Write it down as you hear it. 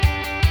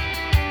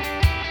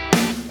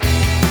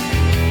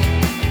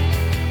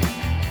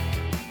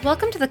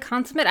Welcome to the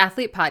Consummate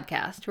Athlete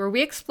Podcast, where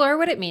we explore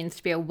what it means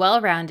to be a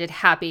well-rounded,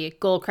 happy,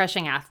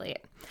 goal-crushing athlete.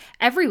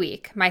 Every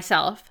week,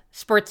 myself,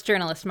 sports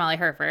journalist Molly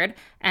Herford,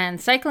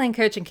 and cycling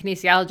coach and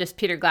kinesiologist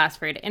Peter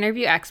Glassford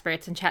interview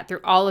experts and chat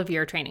through all of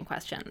your training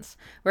questions.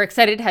 We're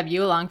excited to have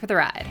you along for the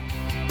ride.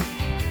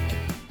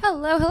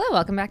 Hello.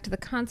 Welcome back to the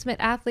Consummate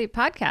Athlete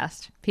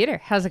Podcast.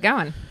 Peter, how's it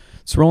going?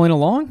 It's rolling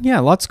along. Yeah,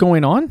 lots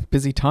going on.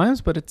 Busy times,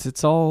 but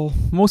it's all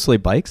mostly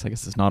bikes. I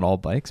guess it's not all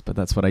bikes, but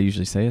that's what I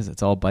usually say is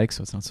it's all bikes,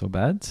 so it's not so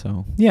bad.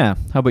 So yeah,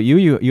 how about you?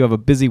 You have a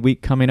busy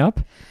week coming up?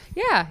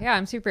 Yeah,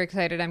 I'm super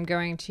excited. I'm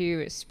going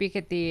to speak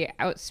at the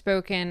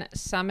Outspoken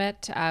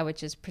Summit,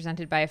 which is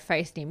presented by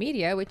Feisty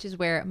Media, which is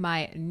where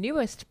my new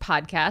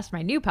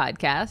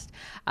podcast,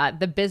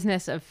 the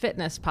Business of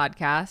Fitness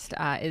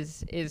podcast,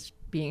 is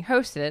being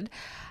hosted.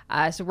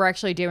 So we're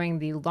actually doing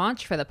the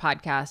launch for the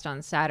podcast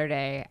on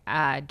Saturday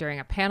during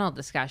a panel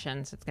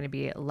discussion. So it's going to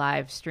be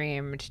live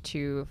streamed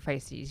to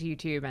Feisty's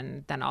YouTube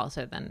and then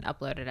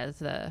uploaded as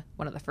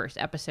one of the first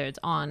episodes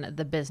on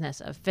the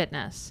Business of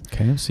Fitness.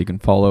 Okay, so you can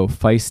follow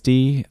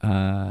Feisty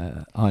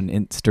on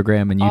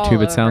Instagram and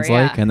YouTube, it sounds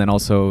like. And then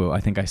also,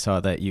 I think I saw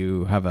that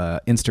you have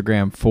a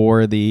Instagram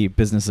for the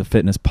Business of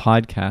Fitness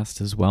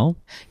podcast as well.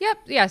 Yep.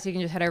 Yeah, so you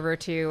can just head over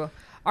to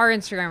our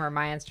Instagram or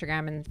my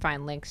Instagram and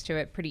find links to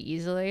it pretty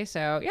easily.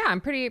 So yeah, I'm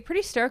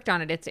pretty stoked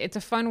on it. It's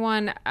a fun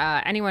one.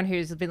 Anyone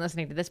who's been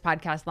listening to this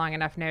podcast long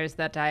enough knows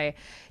that I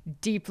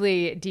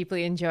deeply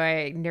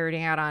enjoy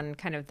nerding out on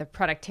kind of the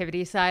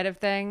productivity side of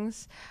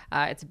things.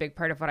 It's a big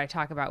part of what I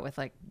talk about with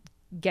like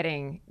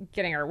getting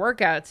our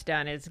workouts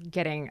done is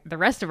getting the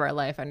rest of our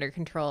life under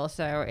control.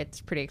 So it's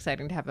pretty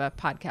exciting to have a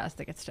podcast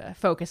that gets to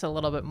focus a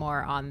little bit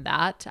more on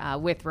that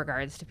with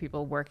regards to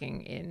people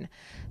working in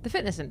the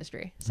fitness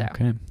industry. So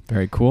okay,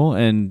 very cool.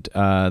 And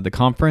the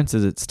conference,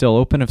 is it still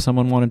open if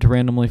someone wanted to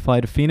randomly fly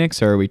to Phoenix,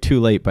 or are we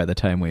too late by the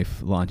time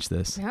we've launched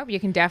this? Nope, you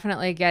can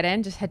definitely get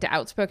in. Just head to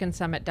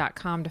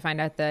outspokensummit.com to find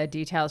out the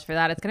details for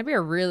that. It's going to be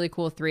a really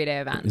cool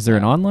 3-day event. Is there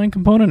an online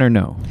component or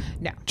no?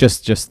 No.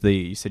 Just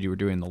you said you were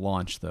doing the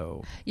launch though.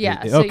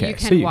 Yeah, so you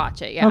can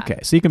watch it, yeah. Okay,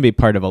 so you can be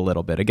part of a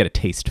little bit. I get a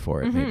taste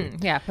for it, maybe.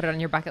 Yeah, put it on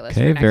your bucket list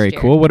for Okay, next very year.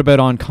 cool. What about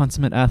on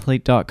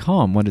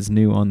consummateathlete.com? What is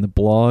new on the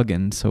blog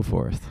and so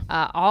forth?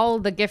 All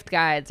the gift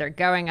guides are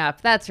going up.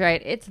 That's right.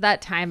 It's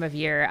that time of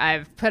year.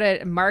 I've put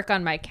a mark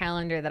on my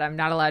calendar that I'm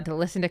not allowed to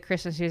listen to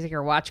Christmas music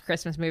or watch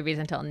Christmas movies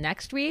until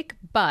next week,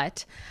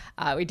 but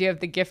we do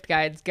have the gift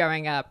guides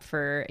going up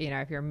for,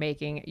 if you're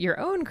making your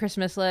own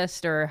Christmas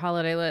list or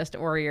holiday list,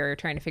 or you're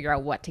trying to figure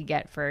out what to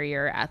get for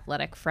your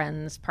athletic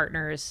friends, partners,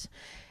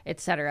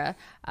 etc.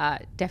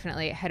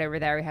 Definitely head over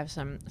there. We have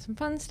some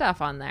fun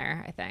stuff on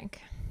there, I think.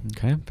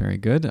 Okay, very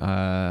good.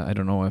 I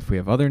don't know if we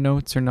have other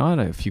notes or not.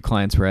 A few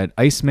clients were at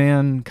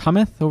Iceman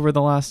Cometh over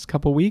the last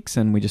couple weeks,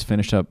 and we just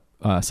finished up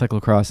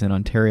cyclocross in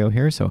Ontario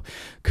here. So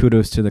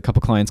kudos to the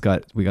couple clients.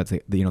 We got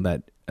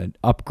that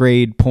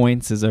upgrade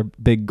points is a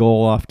big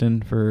goal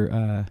often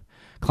for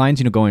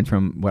clients, going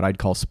from what I'd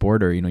call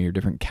sport or, your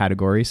different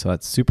categories. So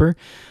that's super.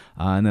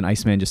 And then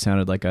Iceman just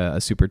sounded like a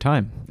super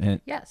time.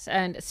 Yes.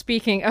 And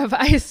speaking of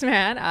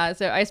Iceman,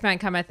 so Iceman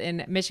Cometh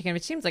in Michigan,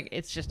 which seems like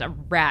it's just a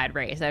rad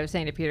race. I was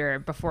saying to Peter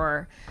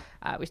before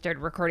we started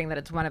recording that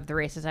it's one of the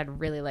races I'd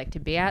really like to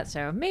be at.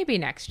 So maybe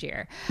next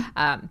year.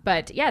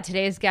 But yeah,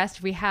 today's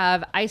guest, we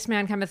have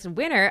Iceman Cometh's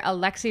winner,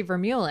 Alexey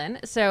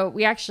Vermeulen. So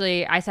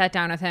I sat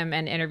down with him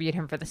and interviewed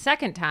him for the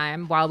second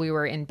time while we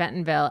were in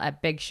Bentonville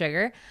at Big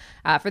Sugar.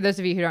 For those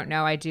of you who don't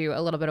know, I do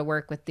a little bit of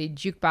work with the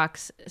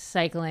Jukebox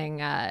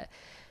Cycling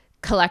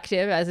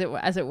collective, as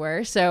it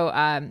were. So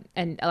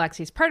and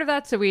Alexey's part of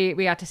that, so we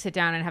got to sit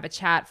down and have a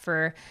chat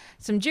for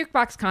some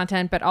jukebox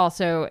content, but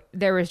also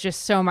there was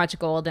just so much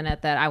gold in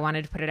it that I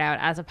wanted to put it out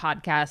as a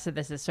podcast. So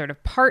this is sort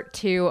of part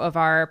 2 of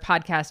our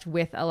podcast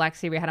with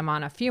Alexey. We had him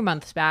on a few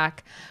months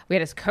back. We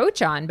had his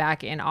coach on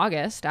back in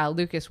August,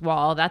 Lucas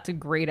Wall. That's a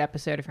great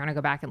episode if you want to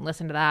go back and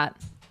listen to that.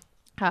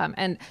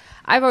 And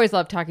I've always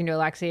loved talking to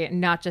Alexey,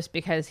 not just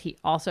because he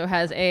also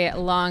has a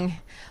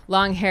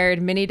long-haired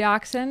mini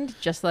dachshund,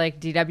 just like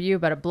DW,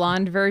 but a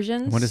blonde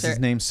version. What is his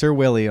name? Sir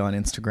Willie on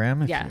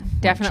Instagram. Yeah,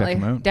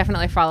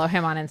 definitely follow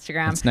him on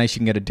Instagram. It's nice. You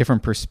can get a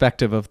different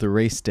perspective of the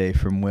race day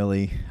from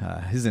Willie.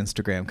 His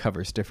Instagram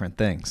covers different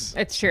things.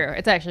 It's true.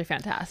 It's actually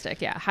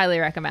fantastic. Yeah, highly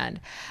recommend.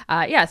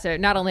 So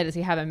not only does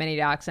he have a mini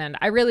dachshund,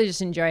 I really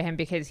just enjoy him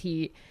because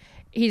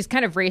he's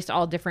kind of raced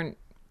all different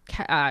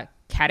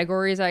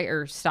categories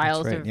or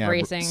styles of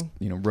racing.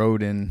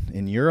 Rode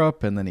in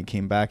Europe, and then he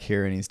came back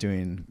here and he's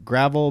doing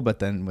gravel, but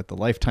then with the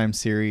Lifetime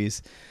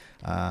series,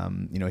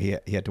 he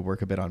had to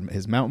work a bit on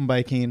his mountain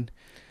biking.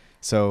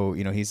 So,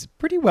 he's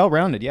pretty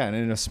well-rounded,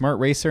 and a smart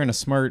racer and a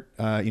smart,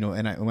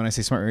 when I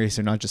say smart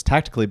racer, not just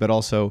tactically, but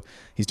also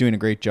he's doing a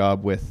great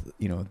job with,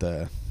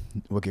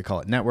 what you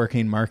call it,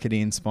 networking,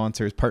 marketing,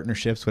 sponsors,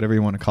 partnerships, whatever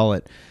you want to call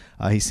it.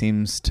 He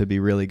seems to be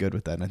really good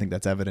with that. And I think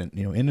that's evident,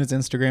 in his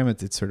Instagram.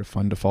 It's sort of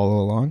fun to follow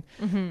along.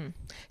 Mm-hmm.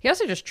 He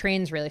also just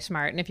trains really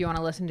smart. And if you want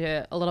to listen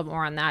to a little bit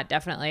more on that,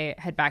 definitely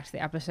head back to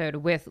the episode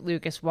with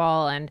Lucas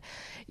Wall. And,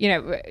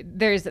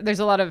 there's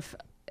a lot of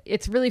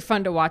it's really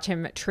fun to watch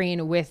him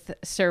train with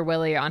Sir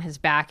Willie on his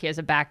back. He has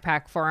a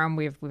backpack for him.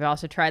 We've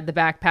also tried the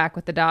backpack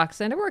with the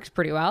Dachshund, and it works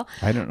pretty well.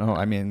 I don't know.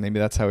 I mean, maybe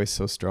that's how he's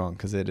so strong,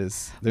 because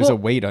there's a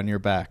weight on your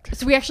back.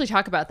 So we actually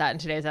talk about that in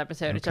today's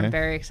episode, which I'm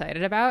very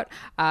excited about.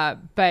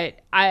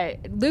 But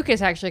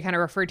Lucas actually kind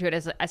of referred to it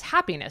as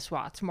happiness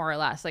watts, more or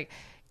less. Like,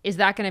 is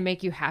that going to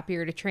make you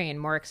happier to train,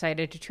 more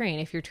excited to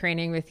train if you're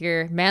training with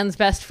your man's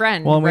best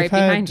friend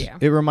behind you?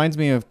 It reminds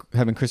me of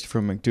having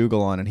Christopher McDougall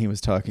on, and he was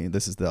talking.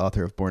 This is the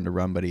author of Born to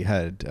Run, but he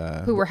had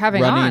who we're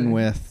having running on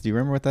with. Do you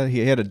remember what that?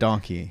 He had a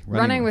donkey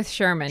running with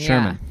Sherman.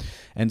 Yeah.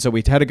 And so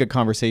we had a good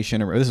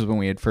conversation. This is when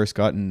we had first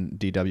gotten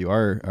DW,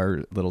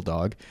 our little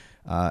dog,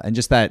 and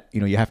just that,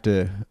 you have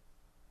to.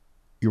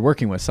 You're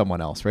working with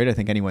someone else, right? I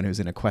think anyone who's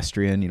an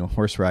equestrian,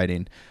 horse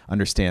riding,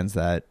 understands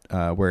that,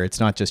 where it's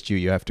not just you.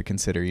 You have to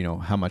consider,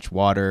 how much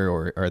water,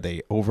 or are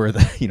they over the,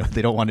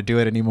 they don't want to do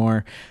it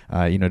anymore.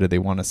 Do they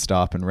want to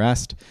stop and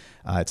rest?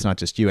 It's not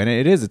just you. And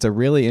it's a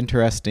really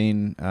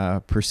interesting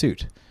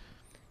pursuit.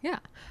 Yeah.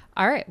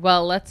 All right.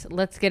 Well,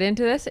 let's get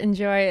into this.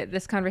 Enjoy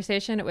this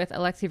conversation with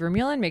Alexey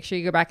Vermeulen. Make sure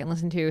you go back and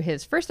listen to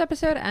his first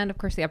episode and, of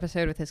course, the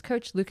episode with his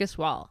coach, Lucas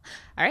Wall.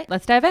 All right,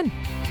 let's dive in.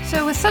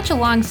 So with such a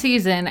long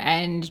season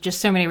and just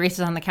so many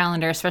races on the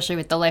calendar, especially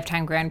with the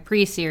Lifetime Grand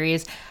Prix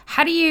series,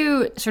 how do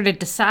you sort of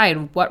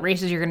decide what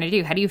races you're going to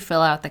do? How do you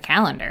fill out the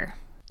calendar?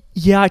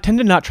 Yeah, I tend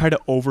to not try to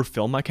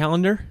overfill my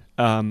calendar.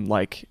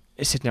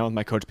 Sit down with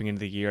my coach beginning of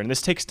the year, and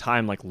this takes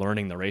time, like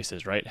learning the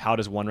races, right? How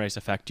does one race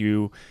affect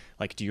you?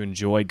 Like, do you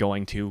enjoy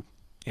going to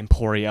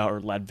Emporia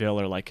or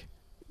Leadville, or like,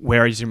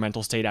 where is your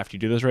mental state after you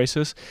do those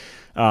races?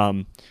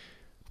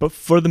 But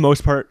for the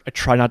most part, I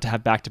try not to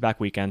have back-to-back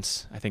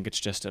weekends. I think it's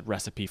just a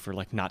recipe for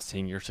like not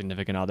seeing your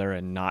significant other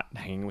and not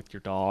hanging with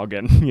your dog,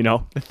 and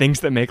the things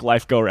that make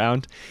life go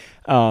round.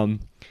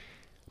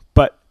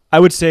 But I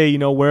would say,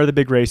 where are the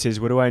big races?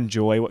 What do I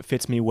enjoy? What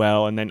fits me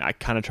well? And then I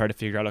kind of try to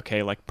figure out,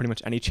 okay, like pretty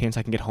much any chance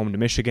I can get home to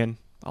Michigan,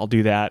 I'll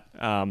do that.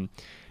 And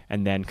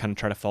then kind of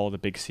try to follow the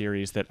big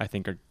series that I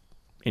think are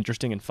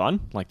interesting and fun.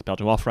 Like the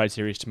Belgian Waffle Ride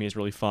series to me is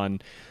really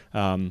fun.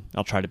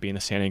 I'll try to be in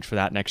the standings for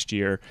that next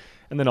year.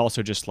 And then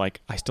also just like,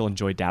 I still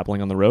enjoy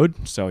dabbling on the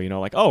road. So,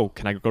 like, oh,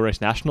 can I go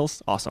race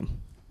nationals? Awesome.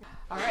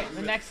 All right.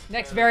 The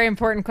next very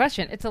important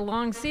question. It's a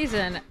long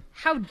season.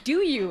 How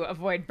do you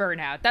avoid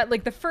burnout? That,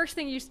 like, the first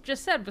thing you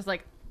just said was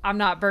like, I'm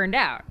not burned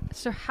out.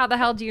 So how the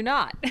hell do you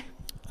not?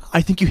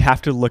 I think you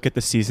have to look at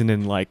the season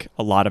in like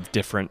a lot of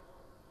different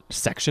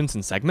sections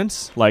and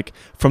segments. Like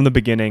from the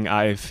beginning,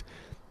 I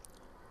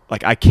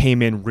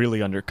came in really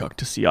undercooked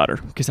to Sea Otter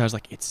because I was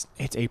like, it's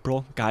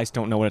April. Guys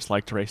don't know what it's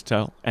like to race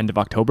till end of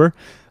October.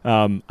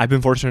 I've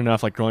been fortunate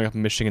enough, like growing up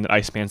in Michigan, that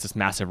Iceman's this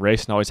massive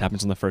race and always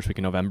happens in the first week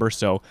of November.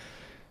 So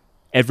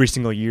every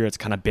single year it's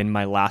kind of been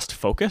my last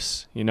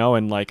focus,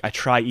 and like I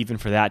try even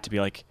for that to be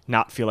like,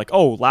 not feel like,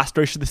 oh, last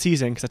race of the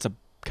season, because that's a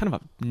kind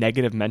of a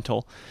negative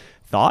mental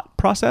thought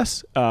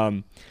process.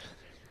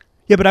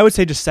 But I would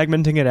say just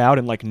segmenting it out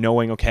and like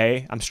knowing,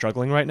 okay, I'm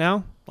struggling right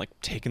now, like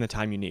taking the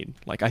time you need.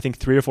 Like I think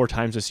 3 or 4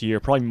 times this year,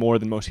 probably more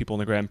than most people in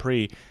the Grand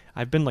Prix,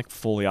 I've been like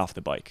fully off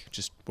the bike,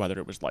 just whether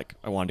it was like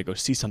I wanted to go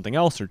see something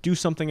else or do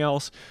something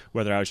else,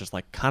 whether I was just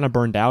like kind of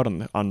burned out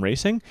on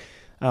racing.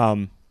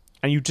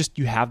 And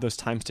you have those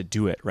times to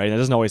do it, right? That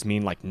doesn't always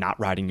mean like not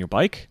riding your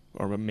bike,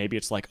 or maybe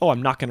it's like, oh,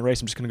 I'm not going to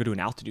race. I'm just going to go do an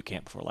altitude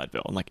camp before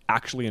Leadville and like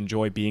actually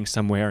enjoy being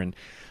somewhere and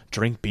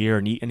drink beer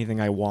and eat anything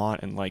I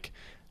want and like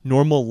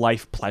normal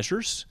life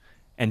pleasures,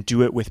 and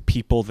do it with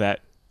people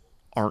that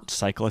aren't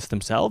cyclists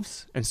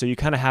themselves. And so you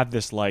kind of have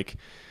this like,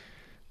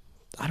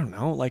 I don't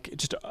know, like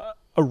just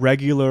a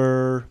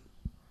regular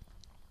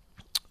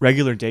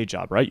day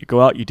job, right? You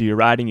go out, you do your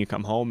riding, you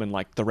come home, and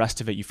like the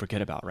rest of it you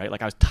forget about, right?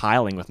 Like I was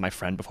tiling with my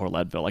friend before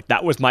Leadville. Like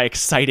that was my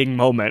exciting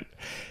moment.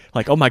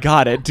 Like, oh my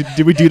God,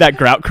 did we do that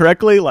grout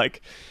correctly?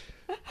 Like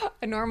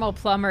a normal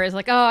plumber is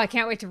like, oh, I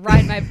can't wait to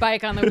ride my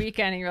bike on the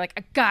weekend. And you're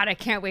like, God, I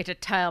can't wait to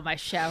tile my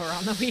shower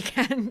on the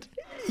weekend.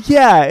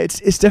 Yeah,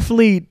 it's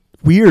definitely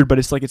weird, but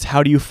it's like, it's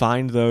how do you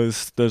find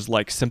those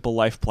like simple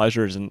life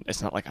pleasures? And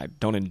it's not like I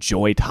don't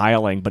enjoy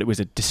tiling, but it was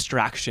a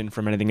distraction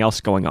from anything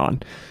else going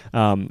on.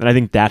 And I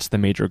think that's the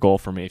major goal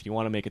for me. If you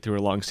want to make it through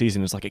a long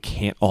season, it's like it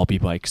can't all be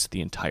bikes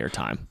the entire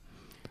time.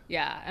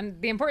 Yeah, and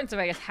the importance of,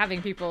 I guess,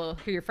 having people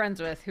who you're friends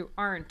with who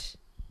aren't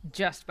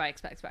just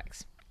bikes.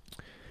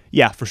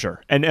 Yeah, for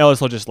sure. And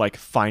also just like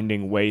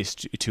finding ways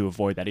to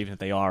avoid that, even if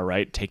they are,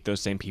 right? Take those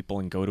same people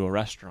and go to a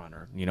restaurant,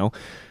 or,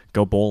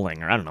 go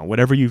bowling, or I don't know,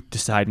 whatever you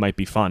decide might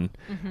be fun.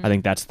 Mm-hmm. I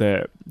think that's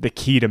the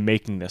key to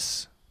making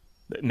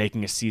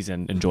a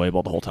season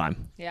enjoyable the whole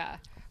time. Yeah.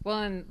 Well,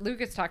 and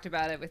Lucas talked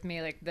about it with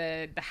me, like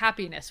the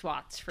happiness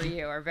watts for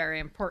you are very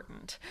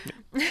important.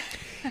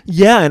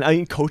 Yeah, and I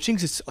mean, coaching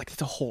is like,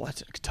 it's a whole, I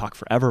could talk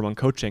forever on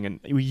coaching, and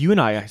you and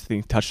I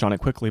think touched on it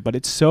quickly, but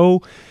it's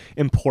so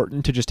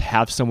important to just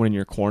have someone in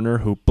your corner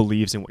who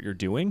believes in what you're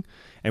doing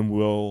and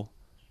will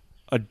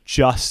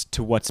adjust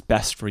to what's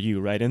best for you,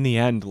 right? In the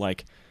end,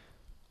 like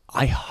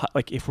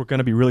if we're going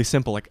to be really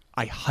simple, like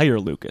I hire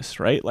Lucas,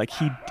 right? Like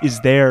he is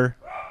there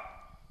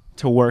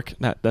to work.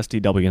 That's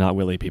DW, not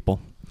Willie,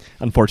 people.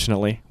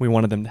 unfortunately. We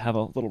wanted them to have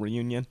a little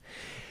reunion.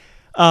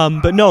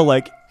 But no,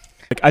 like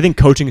I think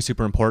coaching is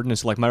super important.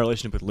 It's like my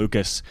relationship with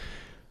Lucas,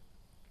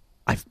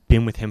 I've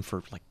been with him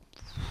for like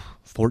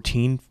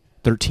 14,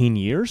 13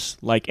 years.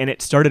 Like, and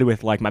it started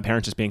with like my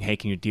parents just being, hey,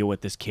 can you deal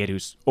with this kid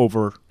who's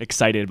over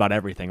excited about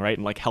everything, right?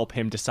 And like help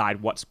him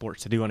decide what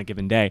sports to do on a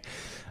given day.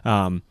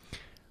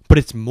 But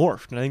it's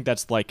morphed. And I think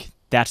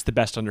that's the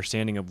best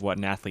understanding of what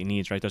an athlete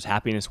needs, right? Those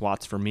happiness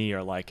watts for me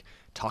are like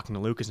talking to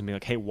Lucas and being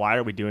like, hey, why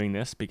are we doing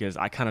this? Because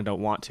I kind of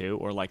don't want to.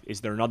 Or like,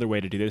 is there another way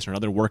to do this or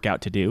another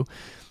workout to do?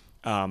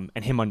 And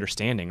him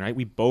understanding, right?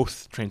 We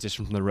both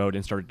transitioned from the road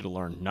and started to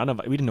learn.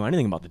 We didn't know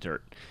anything about the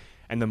dirt.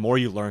 And the more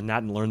you learn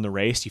that and learn the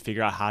race, you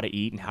figure out how to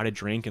eat and how to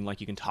drink, and like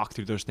you can talk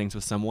through those things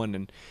with someone,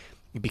 and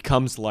it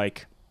becomes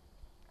like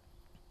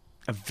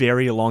a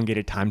very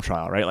elongated time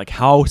trial, right? Like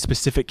how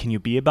specific can you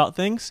be about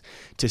things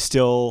to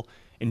still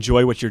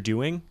enjoy what you're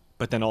doing,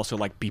 but then also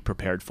like be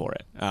prepared for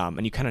it.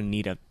 And you kind of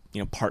need a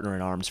partner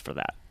in arms for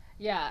that.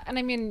 Yeah, and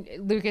I mean,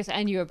 Lucas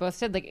and you have both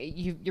said like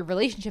your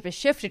relationship has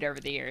shifted over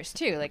the years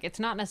too. Like it's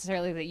not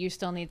necessarily that you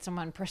still need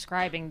someone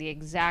prescribing the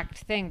exact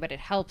thing, but it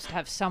helps to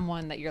have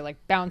someone that you're like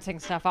bouncing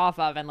stuff off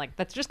of, and like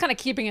that's just kind of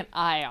keeping an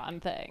eye on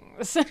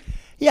things.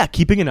 Yeah,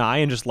 keeping an eye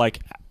and just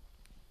like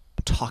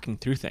talking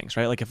through things,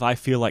 right? Like if I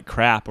feel like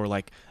crap or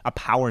like a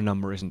power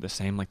number isn't the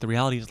same, like the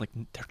reality is like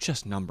they're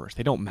just numbers,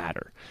 they don't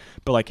matter.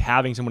 But like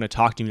having someone to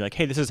talk to me like,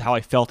 hey, this is how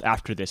I felt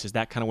after this, is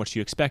that kind of what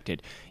you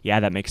expected?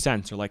 Yeah, that makes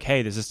sense. Or like,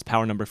 hey, does this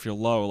power number feel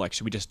low? Like,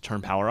 should we just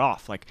turn power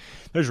off? Like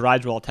there's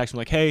rides where I'll text them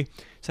like, hey,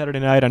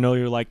 Saturday night, I know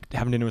you're like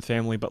having dinner with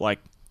family, but like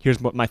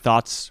here's what my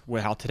thoughts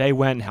with how today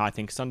went and how I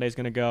think Sunday's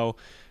gonna go.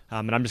 And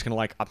I'm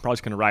probably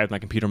just gonna ride with my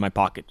computer in my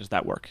pocket. Does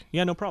that work?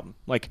 Yeah, no problem.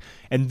 Like,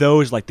 and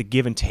those like the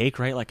give and take,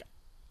 right? Like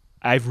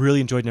I've really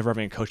enjoyed never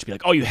having a coach to be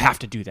like, oh, you have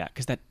to do that.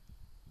 Because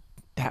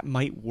that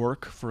might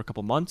work for a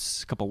couple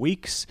months, a couple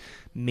weeks,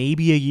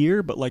 maybe a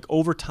year. But like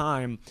over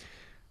time,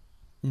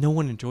 no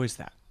one enjoys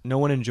that. No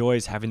one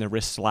enjoys having their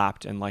wrist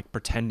slapped and like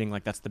pretending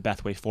like that's the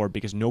best way forward,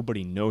 because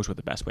nobody knows what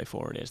the best way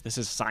forward is. This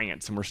is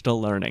science and we're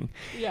still learning.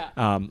 Yeah.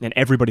 And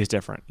everybody's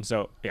different. And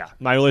so, yeah,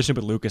 my relationship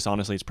with Lucas,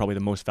 honestly, is probably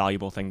the most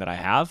valuable thing that I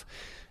have.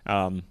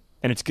 And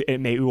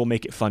it will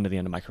make it fun to the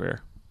end of my career.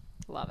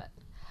 Love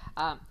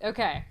it.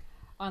 Okay.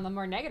 On the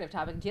more negative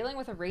topic, dealing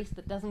with a race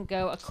that doesn't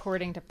go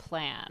according to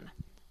plan.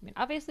 I mean,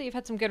 obviously you've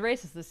had some good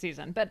races this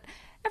season, but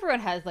everyone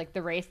has like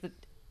the race that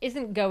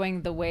isn't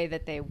going the way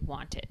that they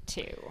want it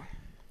to.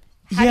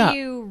 How do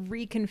you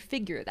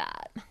reconfigure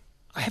that?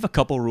 I have a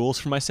couple rules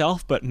for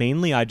myself, but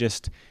mainly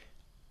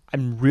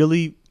I'm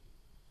really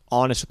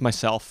honest with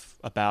myself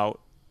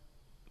about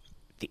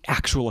the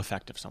actual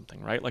effect of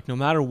something, right? Like no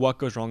matter what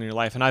goes wrong in your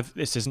life, and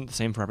this isn't the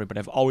same for everybody,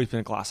 I've always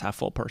been a glass half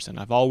full person.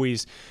 I've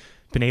always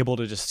been able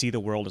to just see the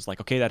world as like,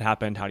 okay, that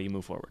happened. How do you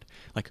move forward?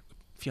 Like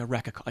if you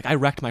wreck I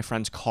wrecked my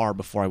friend's car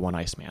before I won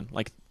Iceman.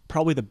 Like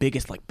probably the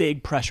biggest, like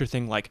big pressure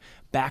thing, like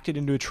backed it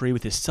into a tree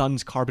with his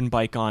son's carbon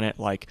bike on it.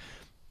 Like,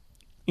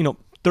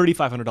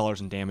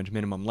 $3,500 in damage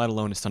minimum, let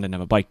alone his son didn't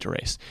have a bike to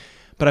race.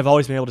 But I've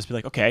always been able to just be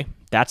like, okay,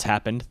 that's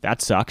happened.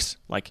 That sucks.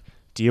 Like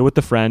deal with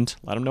the friend,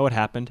 let him know what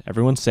happened.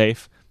 Everyone's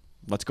safe.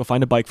 Let's go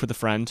find a bike for the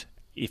friend,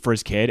 for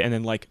his kid, and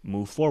then like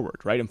move forward,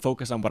 right? And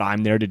focus on what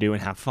I'm there to do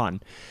and have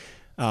fun.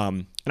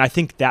 And I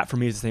think that for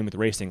me is the same with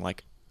racing.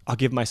 Like I'll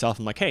give myself,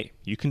 I'm like, hey,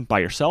 you can by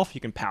yourself,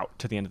 you can pout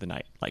to the end of the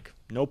night. Like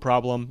no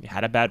problem. You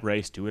had a bad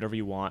race, do whatever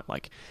you want.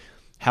 Like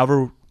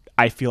however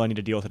I feel I need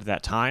to deal with it at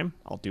that time,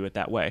 I'll do it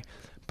that way.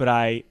 But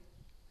I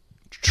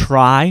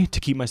try to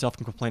keep myself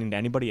from complaining to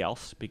anybody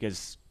else,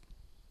 because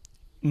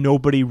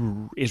nobody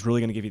is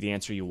really going to give you the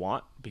answer you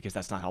want, because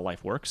that's not how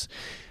life works.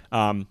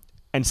 And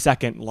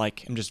second,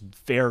 like I'm just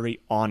very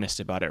honest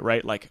about it,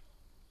 right? Like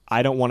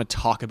I don't want to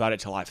talk about it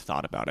till I've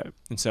thought about it.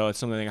 And so it's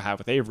something I have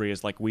with Avery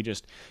is like, we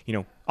just,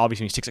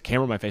 obviously when he sticks a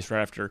camera in my face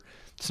right after,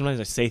 sometimes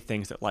I say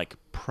things that like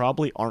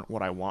probably aren't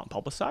what I want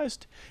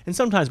publicized. And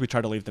sometimes we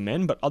try to leave them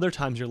in, but other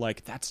times you're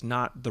like, that's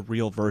not the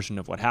real version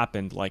of what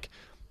happened. Like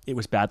it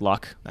was bad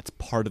luck. That's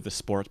part of the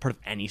sport. It's part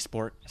of any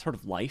sport. It's part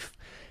of life.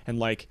 And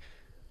like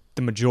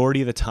the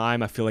majority of the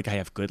time I feel like I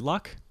have good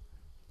luck.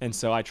 And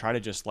so I try to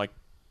just like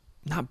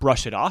not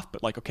brush it off,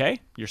 but like, okay,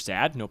 you're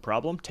sad, no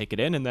problem. Take it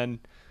in, and then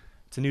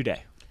it's a new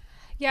day.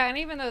 Yeah, and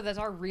even though those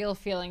are real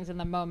feelings in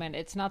the moment,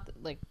 it's not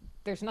like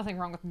there's nothing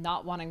wrong with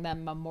not wanting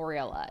them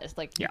memorialized.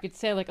 Like you could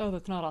say like, oh,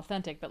 that's not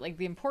authentic, but like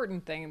the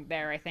important thing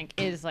there, I think,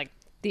 is like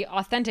the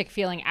authentic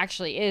feeling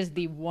actually is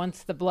the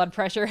once the blood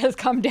pressure has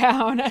come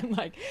down and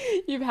like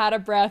you've had a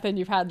breath and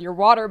you've had your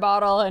water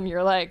bottle and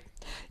you're like,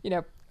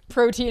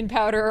 protein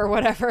powder or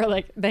whatever,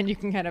 like then you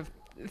can kind of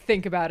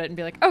think about it and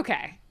be like,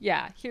 okay,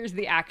 yeah, here's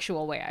the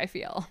actual way I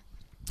feel.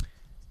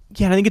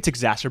 Yeah, and I think it's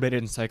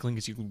exacerbated in cycling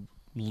because you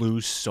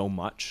lose so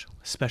much,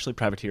 especially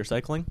privateer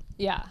cycling.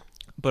 Yeah.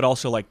 But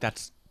also like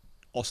that's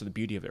also the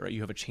beauty of it, right?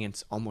 You have a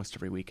chance almost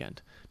every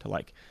weekend to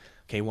like,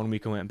 okay, one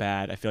week went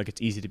bad. I feel like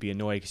it's easy to be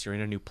annoyed because you're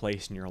in a new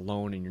place and you're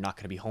alone and you're not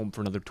going to be home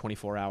for another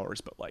 24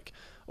 hours. But like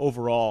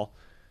overall,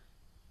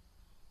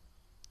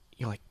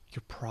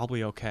 you're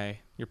probably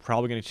okay. You're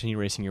probably going to continue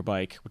racing your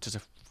bike, which is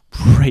a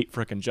great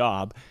freaking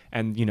job.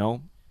 And,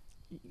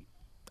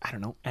 I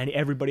don't know. And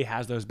everybody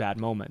has those bad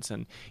moments,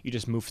 and you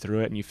just move through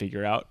it and you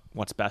figure out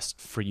what's best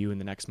for you in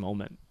the next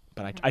moment.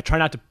 But I try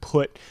not to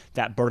put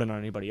that burden on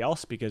anybody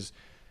else, because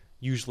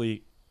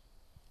usually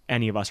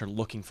any of us are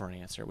looking for an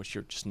answer, which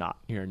you're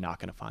not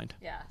going to find.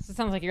 Yeah. So it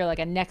sounds like you're like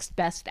a next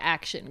best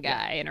action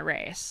guy in a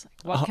race.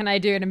 What can I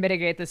do to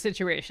mitigate the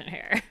situation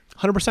here?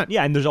 100%.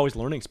 Yeah. And there's always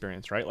learning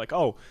experience, right? Like,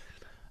 oh,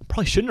 I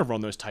probably shouldn't have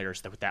run those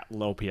tires with that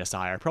low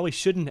PSI. I probably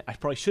should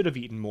have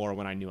eaten more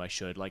when I knew I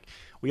should. Like,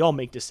 we all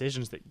make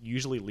decisions that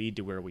usually lead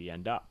to where we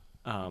end up.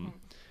 And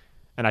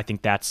I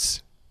think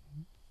that's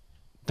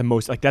the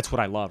most, like, that's what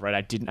I love,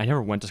 right? I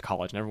never went to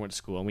college, never went to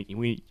school.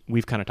 And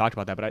we've kind of talked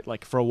about that,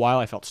 but for a while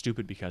I felt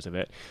stupid because of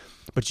it.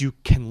 But you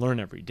can learn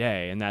every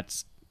day. And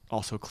that's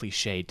also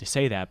cliched to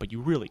say that, but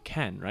you really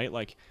can, right?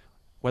 Like,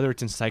 whether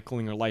it's in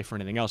cycling or life or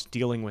anything else,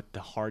 dealing with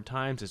the hard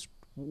times is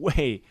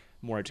way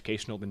more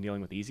educational than dealing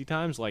with easy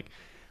times. Like,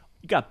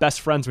 you got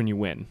best friends when you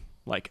win.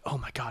 Like, oh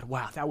my God,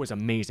 wow, that was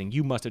amazing.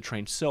 You must have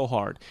trained so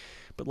hard.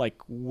 But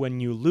like, when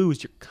you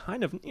lose, you're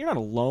not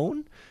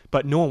alone,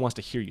 but no one wants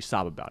to hear you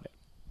sob about it.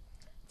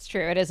 It's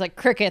true. It is like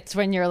crickets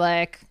when you're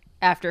like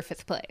after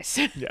 5th place.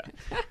 Yeah.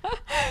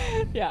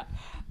 Yeah.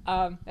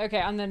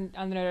 Okay. On the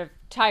note of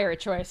tire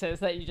choices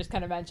that you just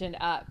kind of mentioned,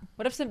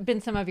 what have been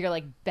some of your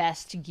like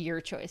best gear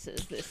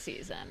choices this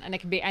season? And it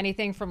can be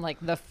anything from like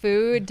the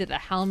food to the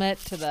helmet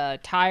to the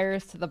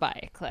tires to the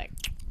bike. Like,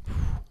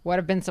 what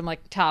have been some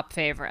like top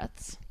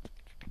favorites?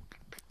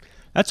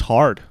 That's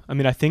hard. I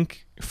mean, I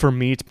think for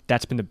me,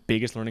 that's been the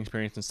biggest learning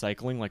experience in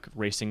cycling, like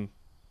racing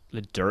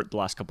the dirt the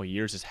last couple of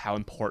years, is how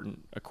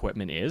important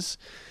equipment is.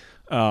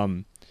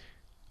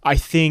 I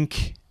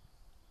think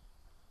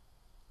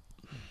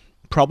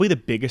probably the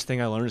biggest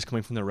thing I learned is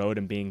coming from the road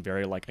and being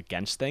very like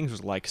against things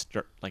was like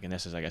and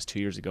this is I guess 2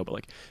 years ago, but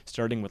like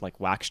starting with like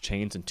wax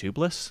chains and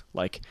tubeless,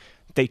 like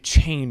they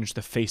change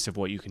the face of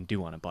what you can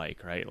do on a bike,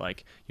 right?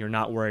 Like, you're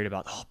not worried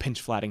about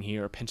pinch flatting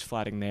here or pinch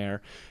flatting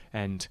there,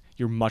 and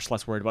you're much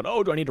less worried about,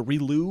 do I need to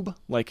re-lube?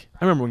 Like,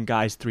 I remember when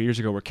guys 3 years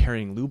ago were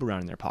carrying lube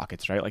around in their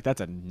pockets, right? Like,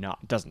 it's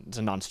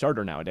a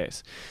non-starter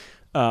nowadays.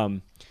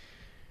 And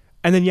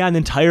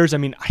then tires. I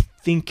mean, I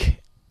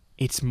think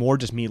it's more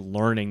just me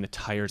learning the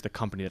tires, the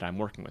company that I'm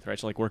working with, right?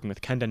 So like working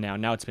with Kenda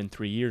now it's been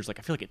 3 years. Like,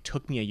 I feel like it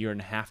took me a year and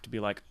a half to be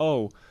like,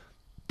 oh,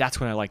 that's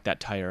when I like that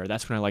tire. Or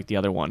that's when I like the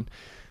other one.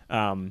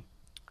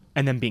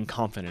 And then being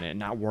confident in it,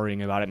 not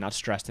worrying about it, not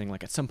stressing.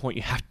 Like, at some point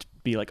you have to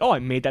be like, oh, I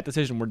made that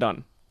decision. We're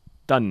done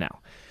now.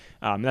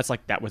 And that's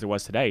like that what it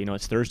was today.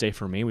 It's Thursday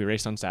for me. We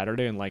raced on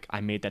Saturday, and like, I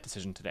made that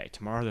decision today.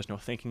 Tomorrow, there's no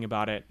thinking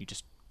about it. You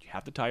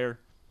have the tire.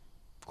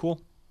 Cool.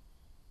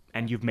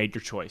 And you've made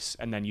your choice.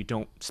 And then you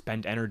don't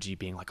spend energy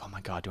being like, oh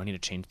my God, do I need to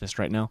change this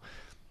right now?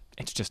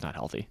 It's just not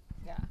healthy.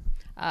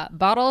 Yeah.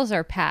 Bottles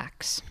or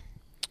packs?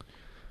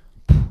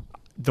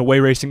 The way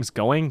racing's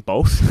going,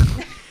 both.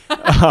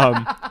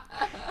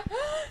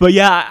 But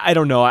yeah, I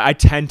don't know. I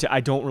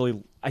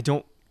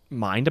don't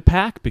mind a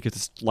pack because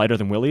it's lighter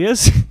than Willie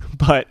is.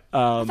 But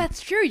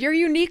that's true. You're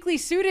uniquely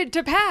suited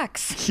to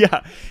packs.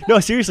 Yeah. No,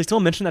 seriously,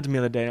 someone mentioned that to me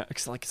the other day.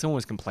 Like, someone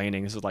was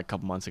complaining. This was like a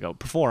couple months ago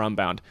before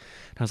Unbound.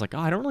 And I was like,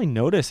 I don't really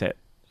notice it.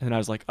 And I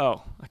was like,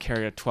 I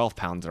carry 12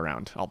 pounds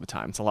around all the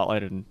time. It's a lot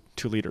lighter than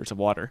 2 liters of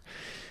water.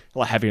 A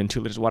lot heavier than 2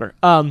 liters of water.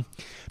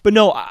 But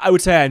no, I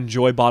would say I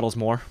enjoy bottles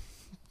more.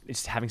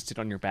 It's having to sit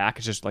on your back.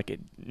 It's just like, it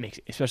makes,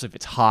 especially if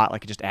it's hot,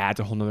 like, it just adds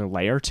a whole nother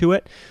layer to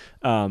it.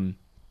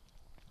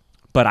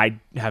 But I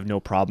have no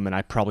problem, and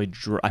I probably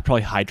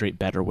hydrate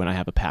better when I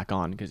have a pack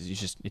on because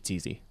it's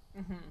easy.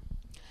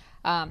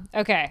 Mm-hmm.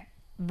 Okay,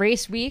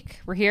 race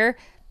week. We're here.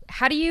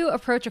 How do you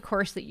approach a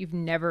course that you've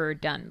never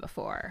done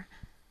before?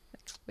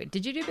 Wait,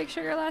 did you do Big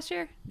Sugar last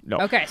year? No.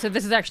 Okay, so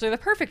this is actually the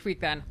perfect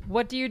week then.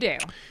 What do you do?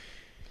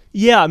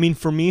 Yeah, I mean,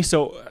 for me,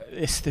 so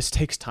this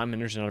takes time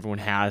and energy, not everyone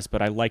has,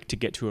 but I like to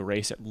get to a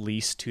race at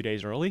least 2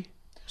 days early,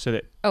 so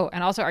that. Oh,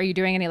 and also, are you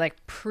doing any like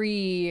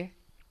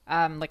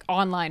like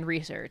online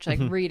research, like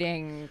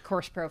reading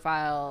course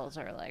profiles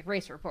or like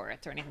race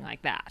reports or anything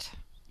like that?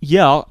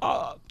 Yeah,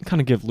 I'll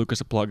kind of give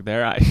Lucas a plug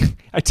there.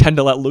 I tend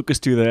to let Lucas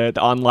do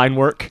the online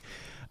work,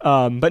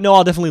 but no,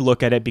 I'll definitely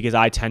look at it because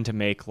I tend to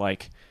make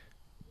like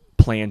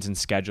plans and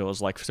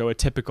schedules. Like, so a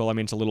typical, I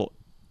mean, it's a little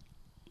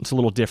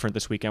different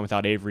this weekend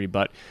without Avery,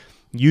 but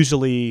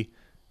usually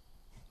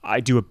I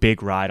do a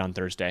big ride on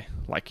Thursday,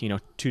 like,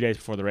 2 days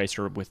before the race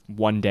or with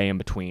 1 day in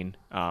between.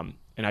 And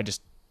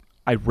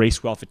I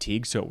race well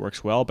fatigued, so it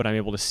works well, but I'm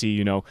able to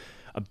see,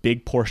 a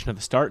big portion of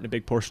the start and a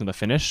big portion of the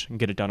finish and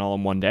get it done all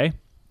in 1 day.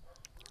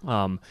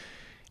 And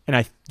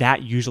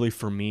that usually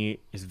for me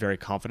is very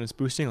confidence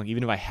boosting. Like,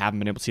 even if I haven't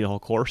been able to see the whole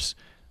course,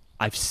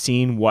 I've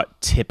seen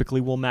what typically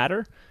will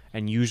matter.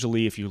 And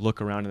usually if you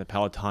look around in the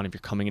peloton, if you're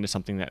coming into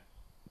something that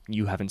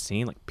you haven't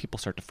seen, like, people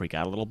start to freak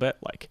out a little bit.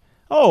 Like,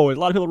 oh, a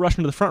lot of people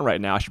rushing to the front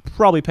right now. I should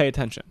probably pay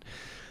attention.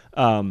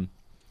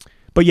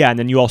 But yeah, and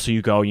then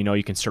you go,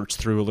 you can search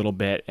through a little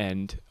bit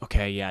and,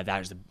 okay, yeah,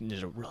 there's a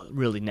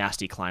really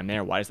nasty climb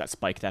there. Why does that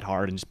spike that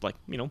hard? And just like,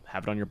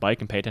 have it on your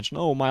bike and pay attention.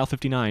 Oh, mile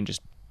 59,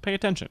 just pay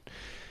attention.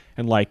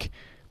 And like,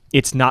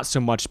 it's not so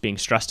much being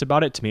stressed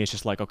about it. To me, it's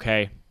just like,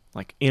 okay,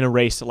 like in a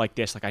race like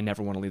this, like I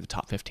never want to leave the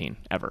top 15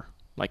 ever.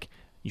 Like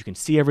you can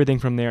see everything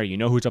from there. You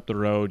know who's up the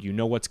road. You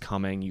know what's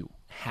coming. You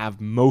have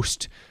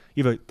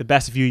the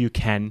best view you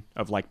can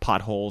of like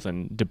potholes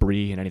and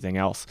debris and anything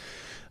else.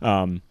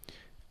 And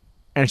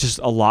it's just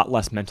a lot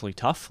less mentally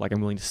tough. Like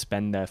I'm willing to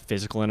spend the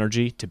physical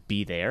energy to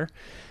be there.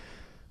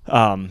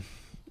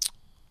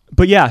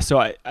 But yeah, so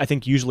I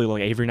think usually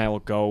like Avery and I will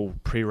go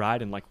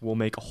pre-ride and like we'll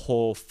make a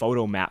whole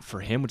photo map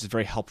for him, which is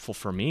very helpful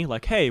for me.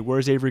 Like, hey,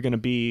 where's Avery going to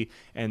be?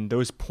 And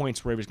those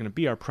points where Avery's going to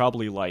be are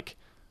probably like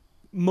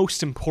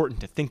most important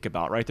to think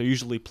about, right? They're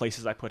usually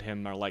places I put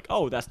him are like,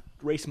 oh, that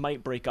race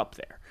might break up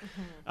there.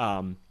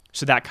 Mm-hmm.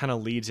 So that kind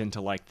of leads into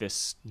like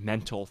this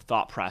mental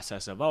thought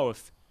process of, oh,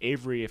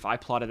 if I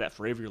plotted that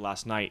for Avery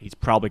last night, he's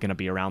probably going to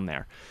be around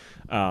there.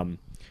 And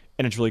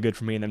it's really good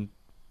for me. And then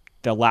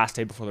the last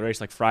day before the race,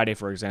 like Friday,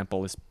 for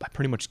example, is I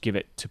pretty much give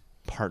it to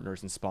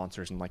partners and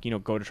sponsors and like,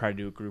 go to try to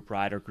do a group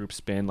ride or group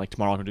spin. Like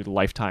tomorrow I'm going to do the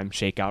Lifetime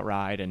shakeout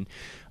ride. And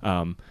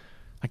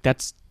like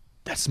that's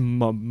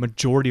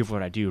majority of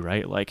what I do,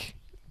 right? Like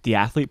the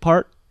athlete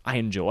part, I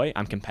enjoy,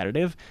 I'm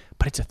competitive,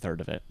 but it's a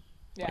third of it.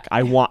 Yeah. Like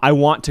I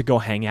want to go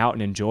hang out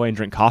and enjoy and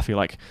drink coffee.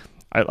 Like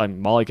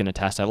Molly can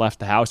attest, I left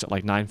the house at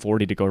like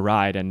 9:40 to go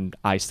ride and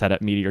I sat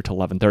at Meteor till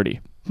 11:30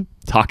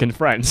 talking to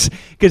friends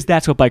because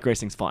that's what bike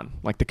racing's fun.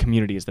 Like the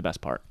community is the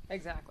best part.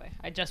 Exactly.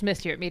 I just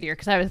missed you at Meteor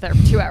because I was there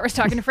for 2 hours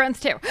talking to friends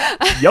too.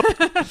 Yep.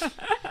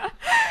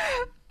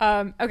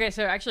 Okay,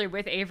 so actually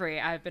with Avery,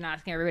 I've been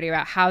asking everybody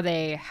about how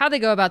they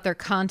go about their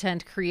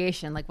content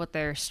creation, like what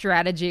their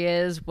strategy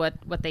is, what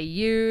they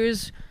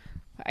use.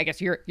 I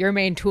guess your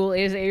main tool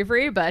is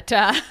Avery, but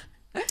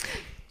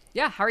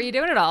yeah, how are you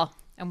doing it all?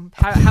 And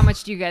how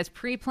much do you guys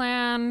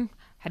pre-plan?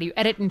 How do you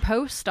edit and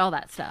post? All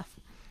that stuff.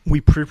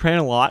 We pre-plan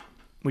a lot.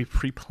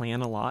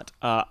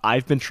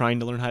 I've been trying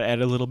to learn how to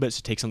edit a little bit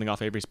to take something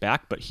off Avery's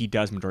back, but he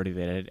does majority of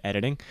the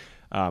editing.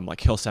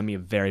 Like he'll send me a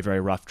very, very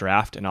rough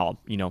draft and I'll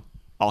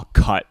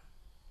cut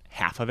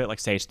half of it. Like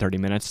say it's 30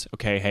 minutes.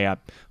 Okay. Hey, I'll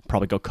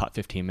probably go cut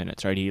 15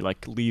 minutes, right? He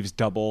like leaves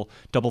double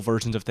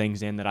versions of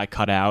things in that I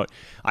cut out.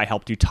 I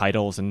help do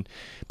titles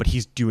but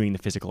he's doing the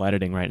physical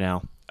editing right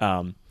now.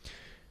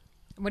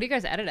 What do you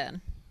guys edit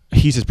in?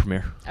 He's his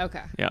Premiere.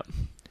 Okay. Yeah.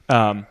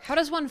 How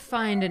does one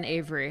find an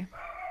Avery?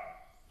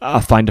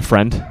 Find a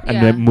friend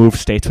and then move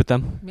states with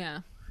them. Yeah.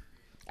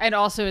 And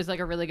also is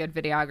like a really good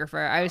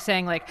videographer. I was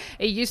saying like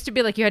it used to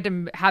be like you had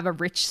to have a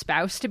rich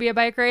spouse to be a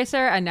bike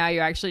racer, and now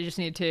you actually just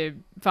need to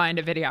find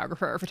a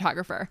videographer or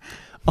photographer.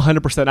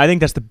 100%. I think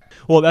that's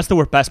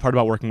the best part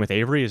about working with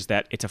Avery is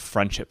that it's a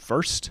friendship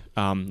first.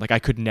 Like I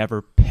could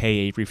never pay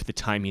Avery for the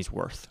time he's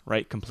worth,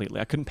 right? Completely.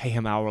 I couldn't pay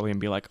him hourly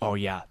and be like, oh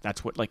yeah,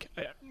 that's what like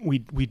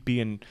we'd be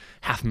in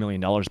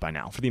 $500,000 by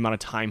now for the amount of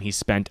time he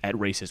spent at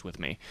races with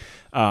me.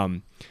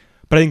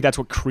 But I think that's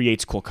what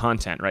creates cool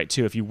content, right?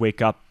 Too, if you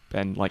wake up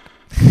and like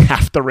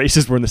half the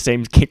races were in the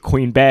same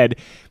queen bed, it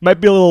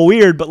might be a little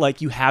weird, but like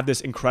you have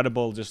this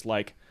incredible just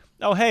like,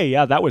 oh, hey,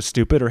 yeah, that was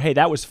stupid, or hey,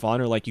 that was fun,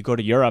 or like you go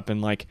to Europe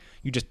and like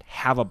you just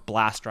have a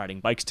blast riding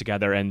bikes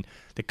together and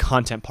the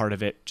content part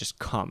of it just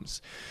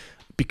comes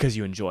because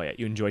you enjoy it.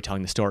 You enjoy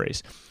telling the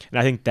stories. And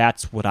I think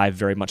that's what I've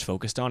very much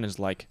focused on is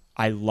like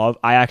I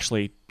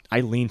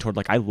lean toward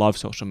like I love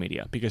social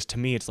media because to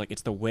me it's like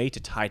it's the way to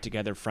tie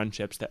together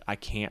friendships that I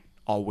can't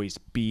always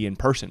be in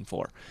person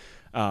for.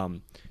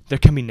 There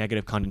can be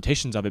negative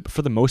connotations of it, but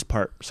for the most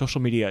part, social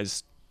media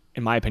is,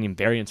 in my opinion,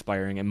 very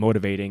inspiring and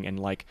motivating and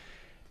like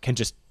can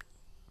just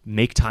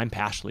make time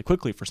pass really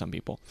quickly for some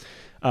people.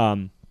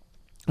 So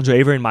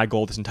Avery and my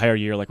goal this entire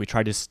year, like we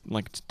tried to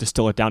like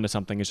distill it down to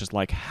something is just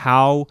like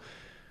how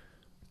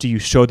do you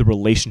show the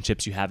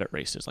relationships you have at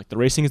races? Like the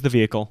racing is the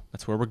vehicle.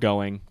 That's where we're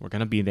going. We're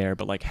going to be there.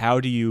 But like how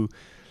do you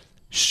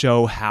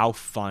show how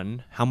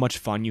much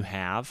fun you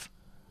have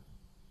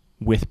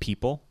with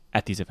people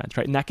at these events,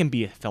 right? And that can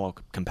be a fellow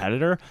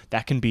competitor.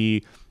 That can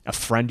be a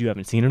friend you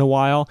haven't seen in a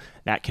while.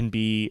 That can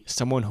be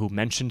someone who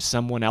mentioned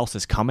someone else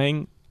is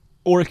coming,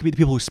 or it can be the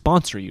people who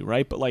sponsor you,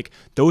 right? But like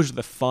those are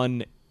the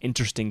fun,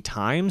 interesting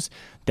times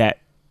that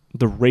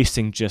the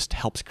racing just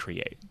helps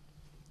create.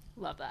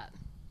 Love that.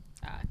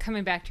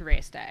 Coming back to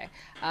race day,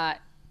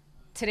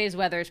 today's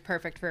weather is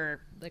perfect for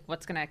like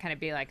what's going to kind of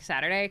be like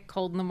Saturday,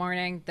 cold in the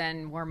morning,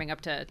 then warming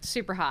up to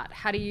super hot.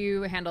 How do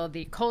you handle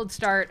the cold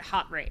start,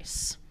 hot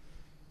race?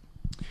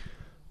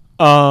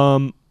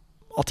 I'll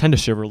tend to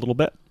shiver a little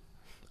bit.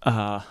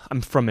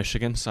 I'm from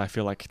Michigan, so I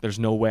feel like there's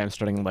no way I'm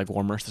starting in leg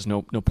warmers. There's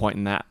no point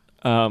in that.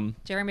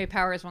 Jeremy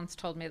Powers once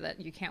told me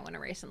that you can't win a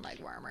race in leg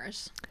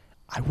warmers.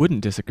 I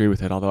wouldn't disagree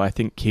with it, although I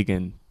think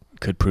Keegan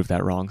could prove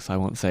that wrong, so I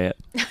won't say it.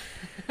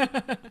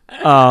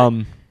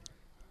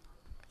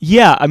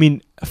 Yeah, I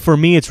mean, for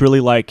me, it's really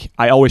like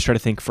I always try to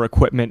think for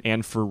equipment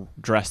and for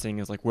dressing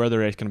is like where the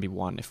race going to be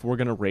won. If we're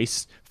going to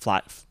race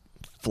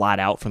flat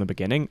out from the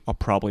beginning, I'll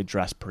probably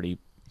dress pretty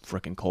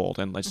freaking cold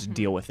and let's just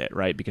deal with it,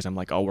 right? Because I'm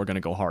like, oh, we're going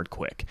to go hard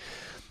quick.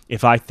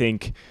 If I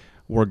think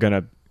we're going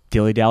to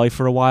dilly-dally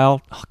for a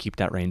while, I'll keep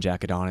that rain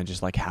jacket on and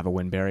just like have a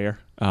wind barrier.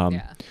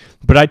 Yeah.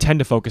 But I tend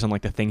to focus on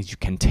like the things you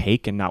can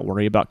take and not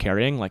worry about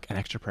carrying, like an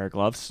extra pair of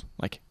gloves.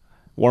 Like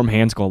warm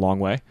hands go a long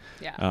way.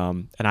 Yeah.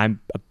 And I'm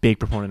a big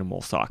proponent of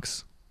wool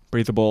socks.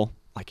 Breathable.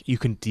 Like you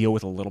can deal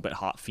with a little bit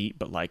hot feet,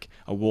 but like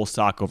a wool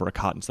sock over a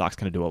cotton sock's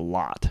going to do a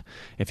lot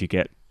if you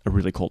get a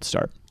really cold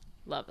start.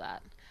 Love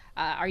that.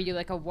 Are you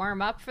like a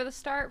warm up for the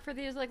start for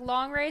these like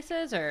long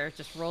races, or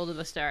just roll to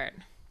the start?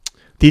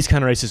 These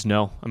kind of races,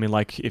 no. I mean,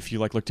 like if you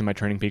like looked at my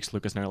training peaks,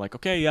 Lucas and I are like,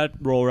 okay, yeah,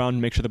 roll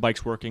around, make sure the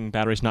bike's working,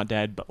 battery's not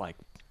dead, but like,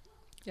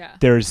 yeah,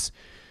 there's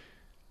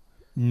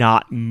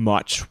not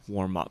much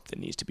warm up that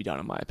needs to be done,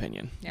 in my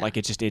opinion. Yeah. Like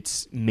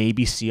it's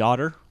maybe sea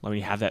otter when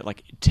you have that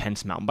like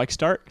intense mountain bike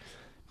start,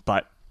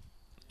 but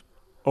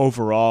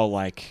overall,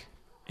 like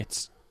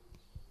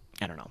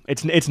I don't know,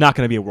 it's not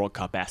going to be a World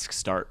Cup-esque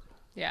start.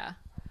 Yeah.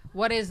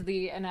 What is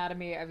the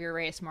anatomy of your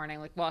race morning?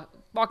 Like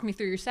walk me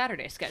through your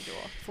Saturday schedule,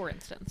 for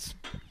instance.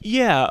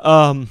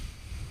 Yeah,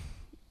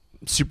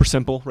 super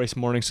simple race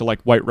morning. So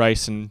like white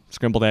rice and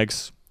scrambled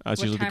eggs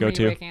is usually the go-to. What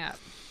time are you waking up?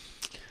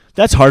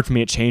 That's hard for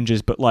me. It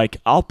changes, but like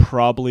I'll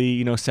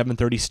probably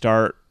 7:30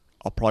 start.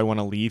 I'll probably want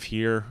to leave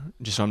here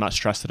just so I'm not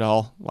stressed at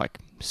all. Like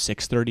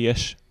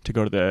 6:30ish to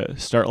go to the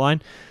start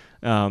line,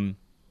 and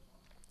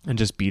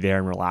just be there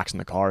and relax in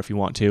the car if you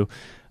want to.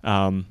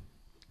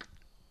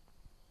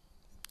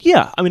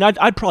 Yeah, I mean,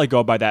 I'd probably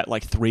go by that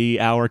like 3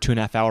 hour,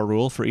 2.5 hour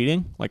rule for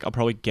eating. Like I'll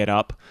probably get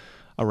up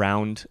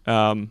around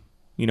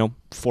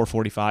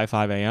 4:45,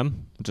 5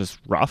 a.m., which is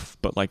rough,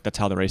 but like that's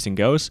how the racing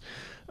goes.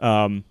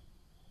 And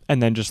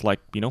then just like,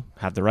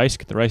 have the rice,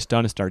 get the rice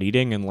done and start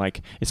eating. And like,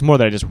 it's more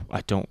that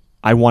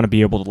I want to be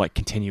able to like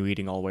continue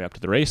eating all the way up to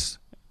the race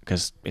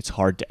because it's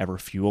hard to ever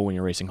fuel when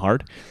you're racing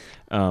hard.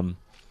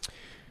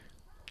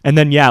 And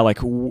then,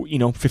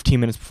 15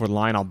 minutes before the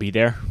line, I'll be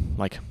there.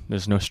 Like,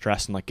 there's no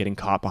stress in like getting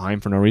caught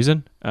behind for no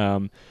reason.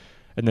 And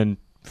then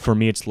for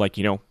me, it's like,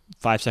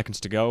 5 seconds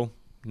to go,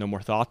 no more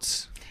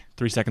thoughts.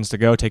 3 seconds to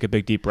go, take a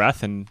big deep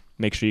breath and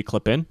make sure you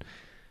clip in.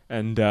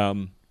 And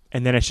then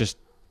it's just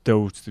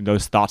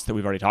those thoughts that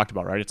we've already talked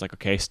about, right? It's like,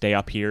 okay, stay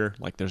up here.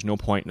 Like, there's no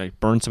point. Like,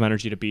 burn some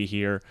energy to be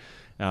here.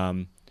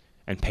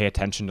 And pay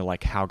attention to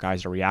like how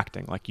guys are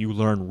reacting. Like you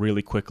learn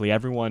really quickly.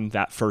 Everyone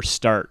that first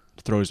start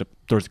throws a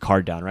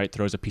card down, right?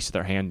 Throws a piece of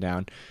their hand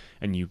down,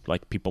 and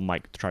people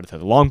might try to throw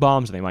the long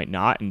bombs and they might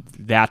not. And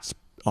that's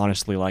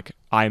honestly like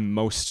I'm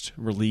most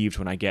relieved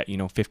when I get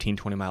 15,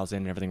 20 miles in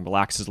and everything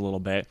relaxes a little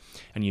bit,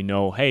 and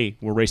hey,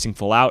 we're racing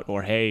full out,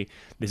 or hey,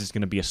 this is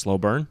going to be a slow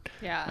burn.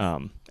 Yeah.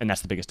 And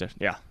that's the biggest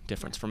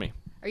difference for me.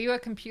 Are you a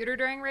computer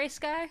during race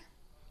guy?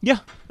 Yeah,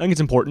 I think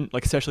it's important,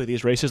 like especially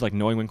these races, like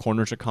knowing when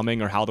corners are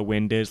coming or how the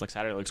wind is. Like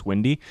Saturday looks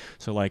windy,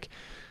 so like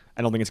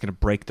I don't think it's going to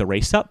break the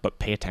race up, but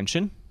pay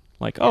attention.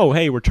 Like, oh,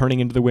 hey, we're turning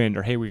into the wind,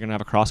 or hey, we're going to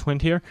have a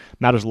crosswind here.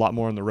 Matters a lot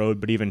more on the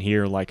road, but even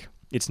here, like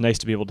it's nice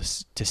to be able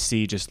to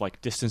see just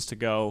like distance to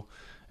go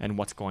and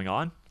what's going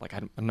on. Like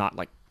I'm not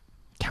like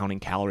counting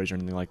calories or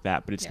anything like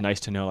that, but it's nice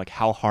to know like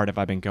how hard have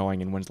I been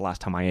going and when's the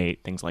last time I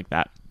ate, things like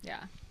that.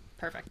 Yeah,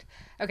 perfect.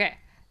 Okay.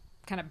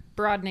 Kind of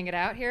broadening it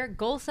out here.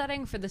 Goal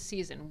setting for the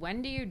season.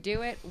 When do you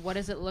do it? What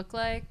does it look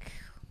like?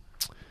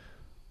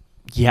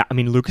 Yeah, I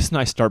mean, Lucas and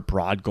I start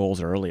broad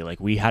goals early. Like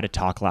we had a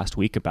talk last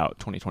week about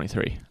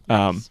 2023.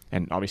 Nice.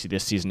 And obviously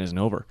this season isn't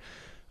over.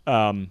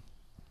 But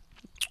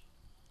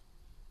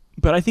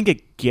I think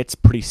it gets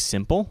pretty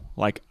simple.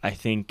 Like I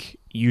think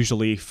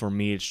usually for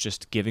me, it's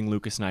just giving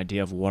Lucas an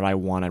idea of what I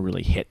want to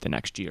really hit the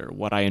next year,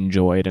 what I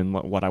enjoyed and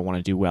what I want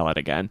to do well at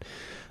again.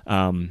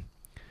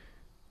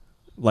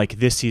 Like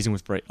this season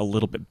was a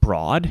little bit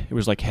broad. It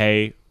was like,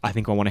 hey, I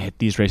think I want to hit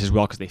these races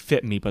well because they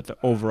fit me. But the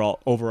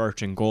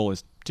overarching goal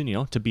is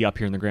to be up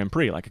here in the Grand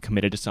Prix. Like I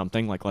committed to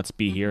something. Like let's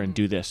be here and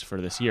do this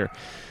for this year.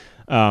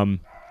 So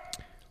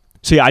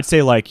yeah, I'd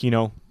say like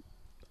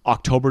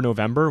October,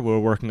 November, we're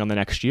working on the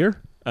next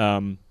year.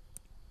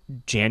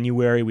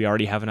 January, we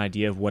already have an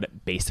idea of what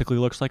it basically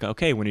looks like.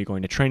 Okay, when are you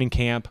going to training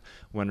camp?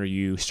 When are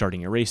you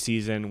starting your race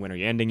season? When are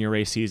you ending your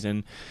race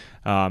season?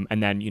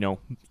 And then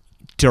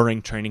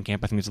during training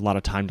camp, I think there's a lot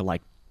of time to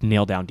like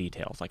nail down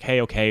details. Like,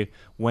 hey, okay,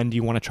 when do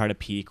you want to try to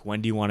peak?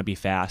 When do you want to be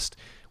fast?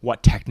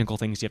 What technical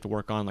things do you have to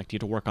work on? Like, do you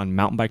have to work on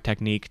mountain bike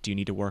technique? Do you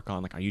need to work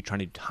on like, are you trying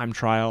to do time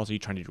trials? Are you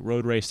trying to do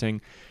road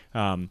racing?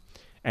 And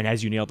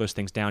as you nail those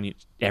things down,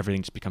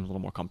 everything just becomes a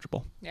little more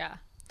comfortable. Yeah.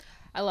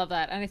 I love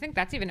that. And I think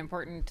that's even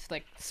important,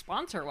 like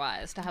sponsor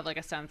wise, to have like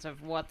a sense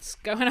of what's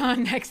going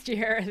on next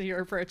year as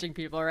you're approaching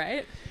people,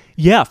 right?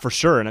 Yeah, for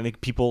sure. And I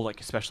think people like,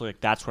 especially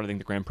like that's what I think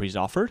the Grand Prix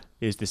offered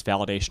is this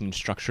validation and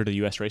structure to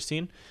the US race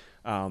scene.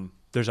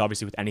 There's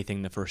obviously with anything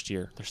in the first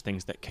year, there's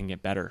things that can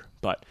get better,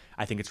 but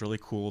I think it's really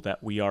cool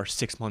that we are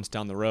 6 months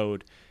down the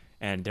road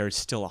and there's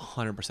still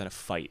 100% a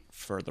fight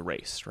for the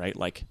race, right?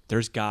 Like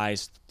there's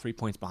guys 3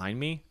 points behind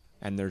me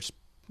and there's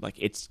like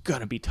it's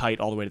gonna be tight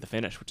all the way to the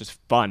finish, which is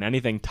fun.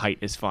 Anything tight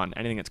is fun.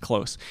 Anything that's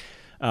close.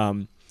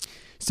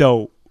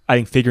 So I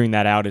think figuring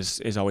that out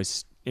is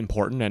always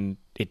important, and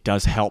it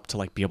does help to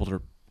like be able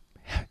to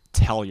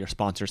tell your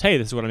sponsors, hey,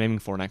 this is what I'm aiming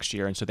for next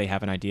year. And so they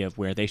have an idea of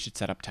where they should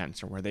set up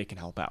tents or where they can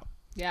help out.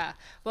 Yeah.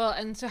 Well,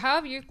 and so how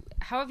have you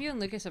and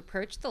Lucas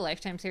approached the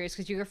Lifetime Series?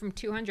 Because you go from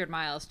 200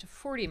 miles to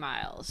 40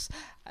 miles,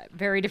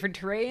 very different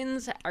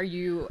terrains. Are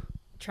you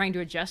trying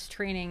to adjust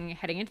training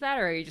heading into that,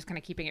 or are you just kind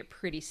of keeping it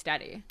pretty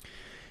steady?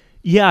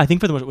 Yeah, I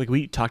think for the most, like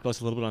we talked about this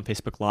a little bit on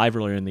Facebook Live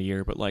earlier in the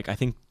year, but like I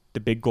think the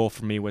big goal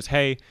for me was,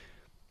 hey,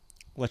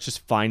 let's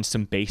just find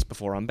some base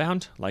before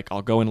Unbound. Like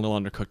I'll go in a little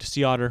undercooked to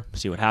Sea Otter,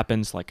 see what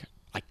happens. Like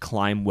I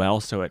climb well,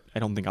 so I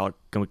don't think I'll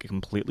get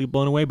completely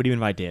blown away. But even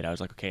if I did, I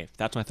was like, okay, if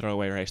that's my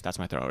throwaway race, that's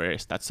my throwaway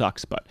race. That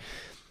sucks. But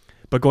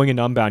going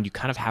into Unbound, you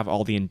kind of have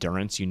all the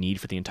endurance you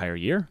need for the entire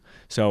year.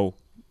 So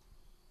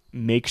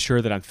make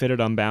sure that I'm fit at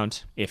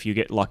Unbound. If you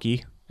get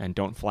lucky and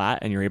don't flat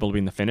and you're able to be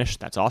in the finish,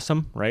 that's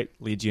awesome, right?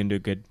 Leads you into a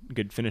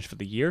good finish for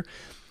the year.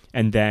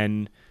 And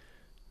then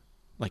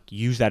like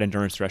use that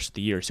endurance the rest of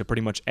the year. So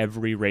pretty much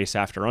every race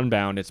after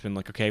Unbound, it's been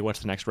like, okay, what's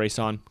the next race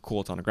on? Cool,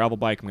 it's on a gravel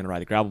bike. I'm going to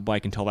ride the gravel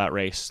bike until that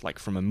race. Like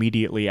from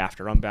immediately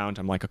after Unbound,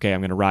 I'm like, okay,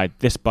 I'm going to ride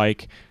this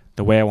bike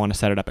the way I want to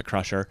set it up at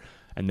Crusher.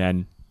 And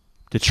then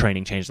the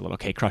training changes a little.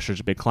 Okay, Crusher's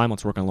a big climb.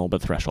 Let's work on a little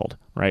bit of threshold,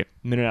 right?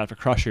 A minute after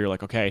Crusher, you're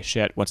like, okay,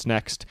 shit, what's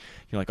next?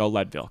 You're like, oh,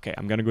 Leadville. Okay,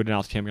 I'm going to go to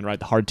altitude. I'm going to ride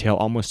the hardtail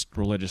almost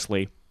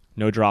religiously.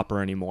 No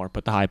dropper anymore.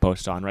 Put the high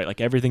post on, right? Like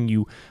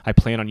everything I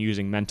plan on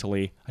using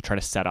mentally, I try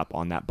to set up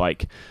on that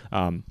bike.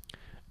 And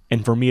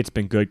for me, it's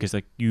been good because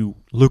like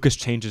Lucas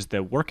changes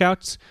the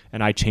workouts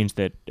and I change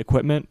the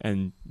equipment,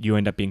 and you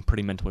end up being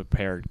pretty mentally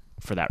prepared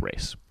for that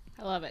race.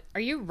 I love it.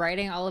 Are you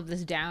writing all of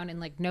this down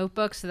in like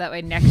notebooks so that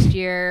way next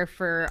year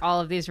for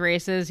all of these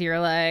races, you're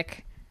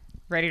like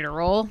ready to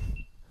roll?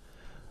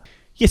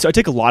 Yeah, so I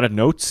take a lot of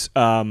notes.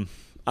 Not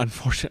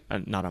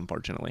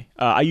unfortunately.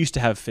 I used to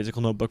have a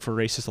physical notebook for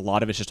races. A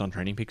lot of it's just on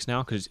Training Peaks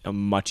now because it's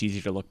much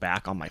easier to look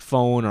back on my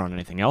phone or on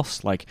anything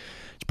else. Like,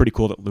 it's pretty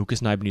cool that Lucas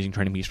and I have been using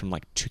Training Peaks from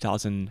like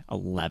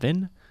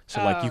 2011.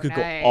 So like you could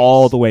go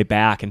all the way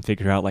back and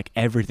figure out like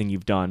everything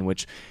you've done,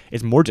 which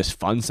is more just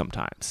fun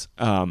sometimes.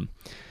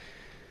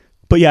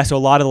 But yeah, so a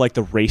lot of like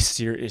the race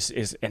series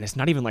is, and it's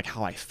not even like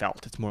how I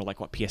felt. It's more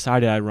like what PSI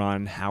did I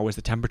run? How was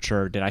the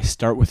temperature? Did I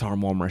start with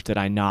arm warmers? Did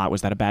I not?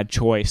 Was that a bad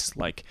choice?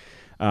 Like,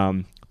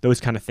 those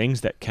kind of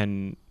things that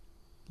can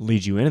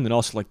lead you in. And then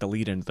also like the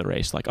lead into the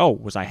race, like, oh,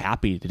 was I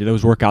happy? Did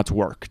those workouts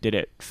work? Did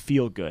it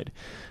feel good?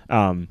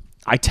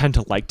 I tend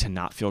to like to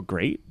not feel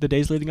great the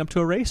days leading up to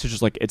a race. It's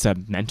just like, it's a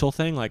mental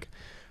thing. Like,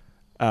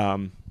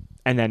 and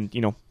then,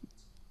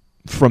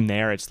 from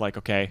there it's like,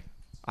 okay,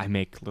 I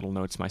make little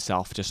notes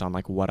myself just on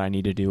like what I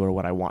need to do or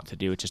what I want to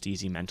do. It's just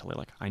easy mentally.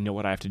 Like I know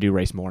what I have to do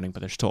race morning, but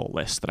there's still a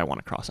list that I want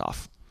to cross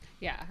off.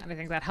 Yeah, and I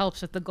think that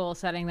helps with the goal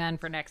setting then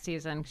for next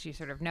season because you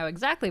sort of know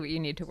exactly what you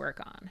need to work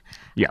on.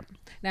 Yeah.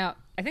 Now,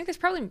 I think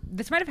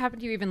this might have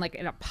happened to you even like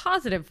in a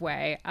positive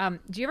way.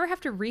 Do you ever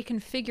have to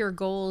reconfigure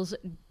goals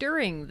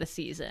during the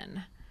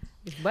season?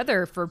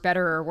 Whether for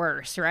better or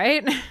worse,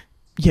 right?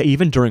 Yeah,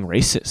 even during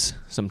races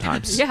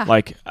sometimes. Yeah.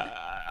 Like,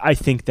 I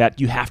think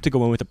that you have to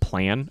go in with a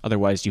plan.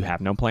 Otherwise, you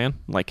have no plan.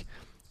 Like,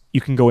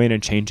 you can go in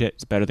and change it.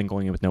 It's better than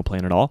going in with no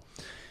plan at all.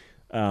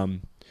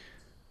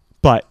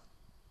 But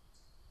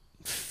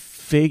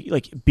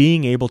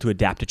being able to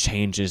adapt to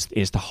change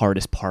is the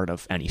hardest part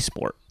of any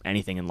sport,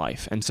 anything in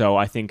life. And so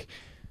I think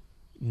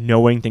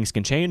knowing things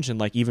can change, and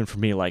like even for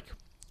me, like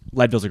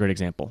Leadville's a great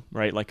example,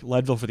 right? Like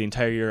Leadville for the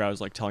entire year, I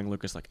was like telling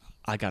Lucas, like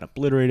I got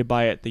obliterated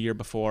by it the year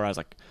before. I was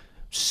like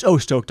so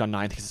stoked on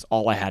 9th because it's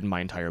all I had in my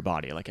entire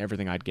body, like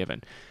everything I'd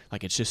given.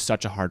 Like it's just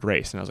such a hard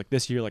race. And I was like,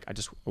 this year, like I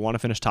want to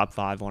finish top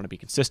 5. I want to be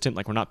consistent.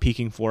 Like we're not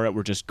peaking for it.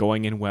 We're just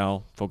going in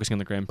well, focusing on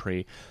the Grand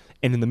Prix.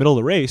 And in the middle of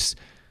the race,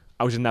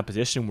 I was in that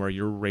position where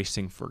you're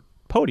racing for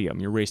podium.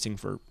 You're racing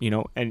for,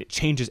 and it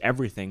changes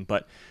everything.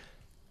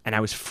 And I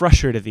was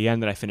frustrated at the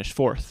end that I finished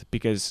 4th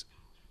because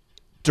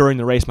during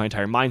the race, my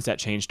entire mindset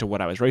changed to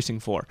what I was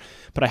racing for.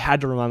 But I had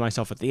to remind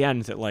myself at the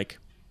end that like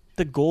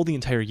the goal the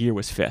entire year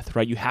was 5th,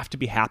 right? You have to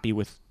be happy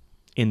with,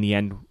 in the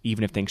end,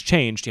 even if things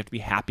changed, you have to be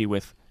happy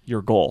with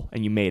your goal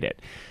and you made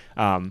it.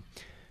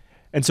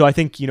 And so I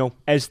think,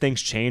 as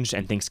things change,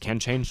 and things can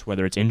change,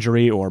 whether it's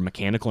injury or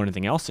mechanical or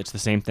anything else, it's the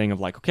same thing of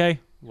like,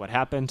 okay, what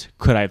happened?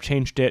 Could I have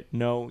changed it?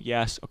 No,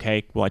 yes.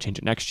 Okay, will I change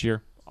it next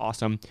year?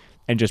 Awesome.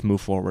 And just move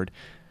forward.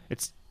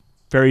 It's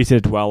very easy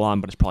to dwell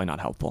on, but it's probably not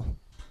helpful.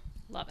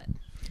 Love it.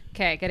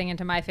 Okay, getting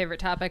into my favorite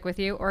topic with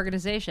you,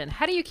 organization.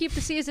 How do you keep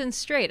the season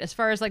straight as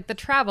far as like the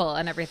travel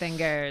and everything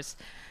goes?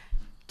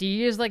 Do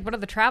you use like one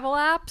of the travel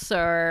apps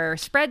or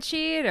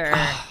spreadsheet or?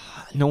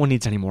 No one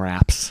needs any more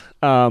apps.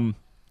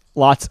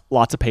 Lots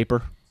of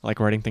paper, like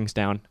writing things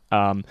down.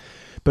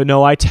 But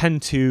no, I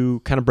tend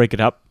to kind of break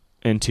it up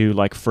into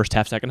like first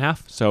half, second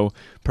half. So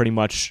pretty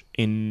much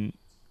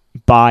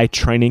by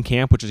training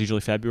camp, which is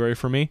usually February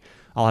for me,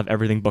 I'll have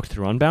everything booked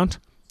through Unbound.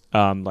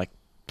 Like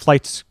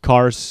flights,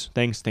 cars,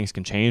 things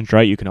can change,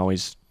 right? You can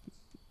always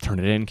turn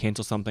it in,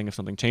 cancel something if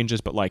something changes,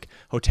 but like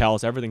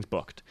hotels, everything's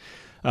booked.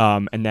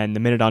 And then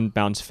the minute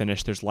Unbound's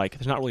finished, there's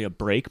not really a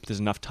break, but there's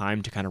enough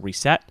time to kind of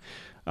reset.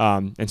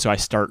 And so I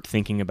start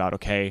thinking about,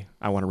 okay,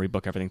 I want to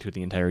rebook everything through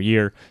the entire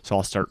year. So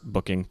I'll start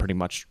booking pretty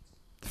much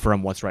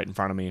from what's right in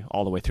front of me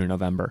all the way through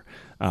November.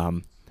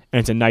 And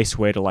it's a nice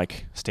way to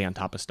like stay on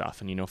top of stuff.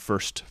 And, you know,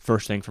 first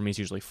thing for me is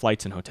usually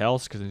flights and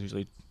hotels, because I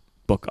usually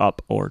book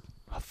up or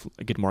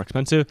get more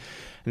expensive.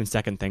 And then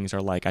second things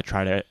are like, I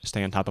try to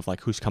stay on top of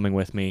like who's coming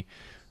with me.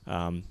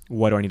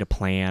 What do I need to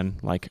plan?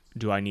 Like,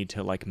 do I need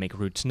to like make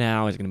routes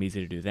now? Is it going to be easy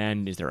to do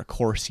then? Is there a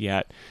course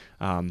yet?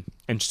 And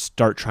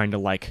start trying to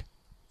like,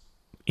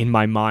 in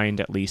my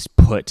mind at least,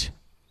 put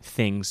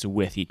things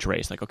with each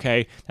race. Like,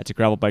 okay, that's a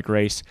gravel bike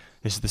race.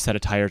 This is the set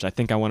of tires I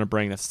think I want to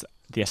bring. That's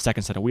the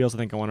second set of wheels I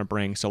think I want to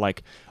bring. So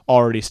like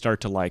already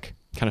start to like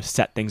kind of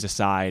set things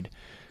aside,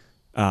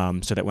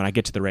 so that when I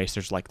get to the race,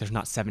 there's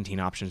not 17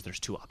 options. There's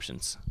 2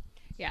 options.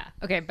 Yeah.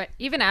 Okay. But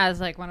even as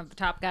like one of the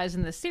top guys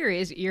in the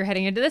series, you're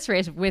heading into this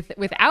race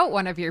without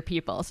one of your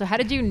people. So how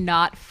did you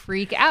not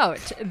freak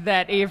out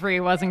that Avery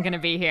wasn't going to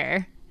be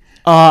here?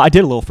 I did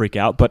a little freak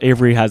out, but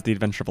Avery has the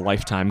adventure of a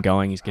lifetime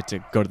going. He's get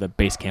to go to the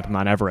base camp of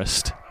Mount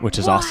Everest, which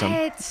is awesome.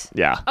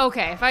 Yeah.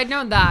 Okay, if I'd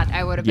known that,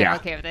 I would have been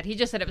okay with it. He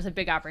just said it was a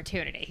big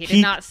opportunity. He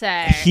did not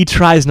say. He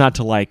tries not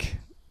to like.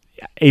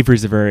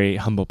 Avery's a very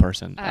humble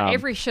person.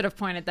 Avery should have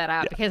pointed that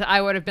out, because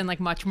I would have been like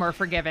much more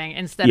forgiving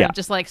instead of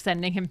just like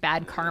sending him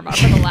bad karma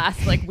for the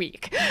last like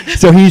week.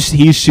 So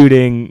he's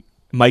shooting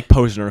Mike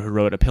Posner, who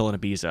rode a Pill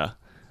and Ibiza,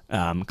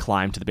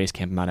 climb to the base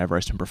camp of Mount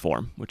Everest and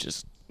perform, which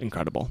is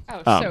incredible.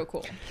 Oh, so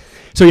cool.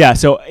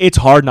 So it's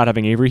hard not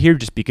having Avery here,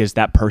 just because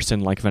that person,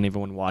 like if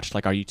anyone watched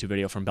like our YouTube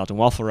video from Belgian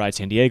Waffle Ride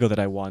San Diego that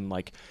I won,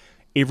 like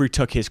Avery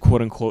took his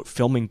quote unquote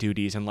filming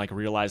duties and like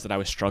realized that I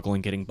was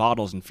struggling getting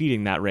bottles and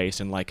feeding that race,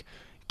 and like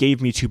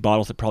gave me 2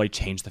 bottles that probably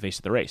changed the face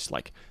of the race.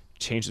 Like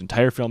changed the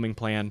entire filming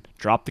plan,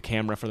 dropped the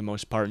camera for the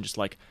most part, and just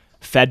like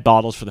fed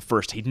bottles for the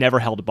first. He'd never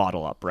held a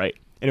bottle up, right?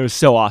 And it was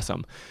so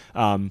awesome.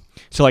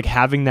 So like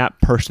having that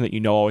person that you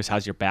know always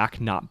has your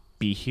back not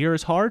be here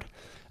is hard.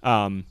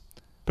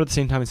 But at the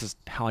same time, this is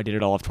how I did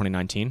it all of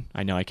 2019.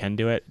 I know I can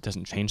do it. It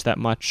doesn't change that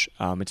much.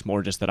 It's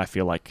more just that I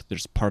feel like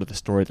there's part of the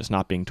story that's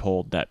not being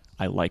told that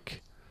I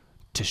like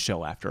to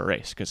show after a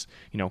race, because,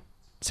 you know,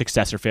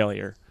 success or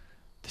failure,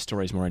 the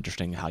story is more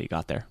interesting than how you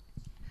got there.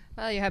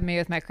 Well, you have me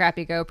with my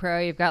crappy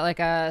GoPro. You've got like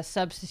a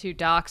substitute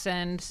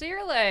dachshund. So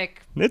you're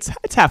like... It's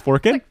half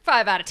working. Like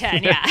 5 out of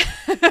 10, yeah.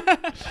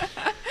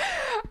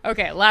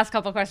 Okay, last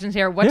couple questions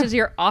here. What does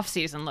your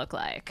off-season look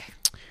like?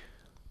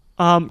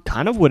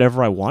 Kind of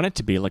whatever I want it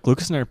to be. Like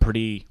Lucas and I are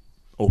pretty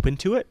open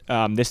to it.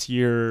 This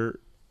year,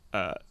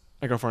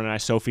 my girlfriend and I,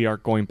 Sophie, are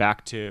going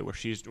back to where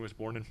she was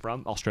born and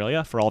from,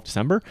 Australia, for all of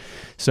December.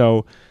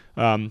 So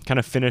kind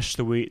of finish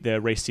the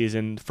race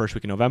season the first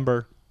week in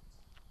November.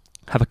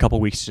 Have a couple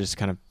weeks to just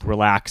kind of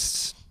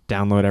relax,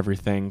 download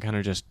everything, kind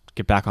of just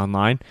get back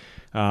online.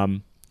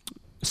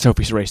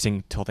 Sophie's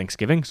racing till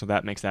Thanksgiving, so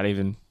that makes that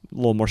even a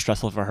little more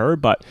stressful for her.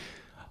 But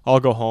I'll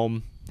go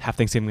home, have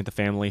Thanksgiving with the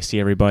family, see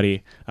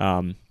everybody.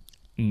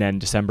 And then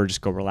December,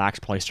 just go relax,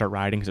 probably start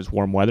riding because it's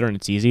warm weather and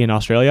it's easy in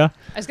Australia.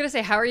 I was going to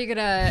say, how are you going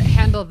to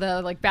handle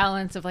the like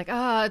balance of like,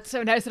 oh, it's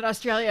so nice in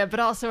Australia, but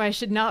also I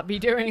should not be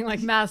doing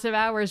like massive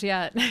hours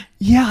yet?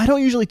 Yeah, I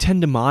don't usually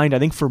tend to mind. I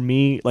think for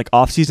me, like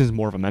off season is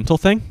more of a mental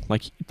thing.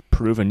 Like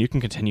proven, you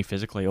can continue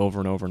physically over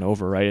and over and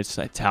over, right? It's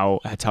how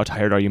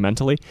tired are you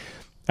mentally.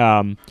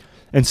 And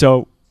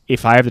so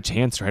if I have the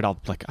chance, right,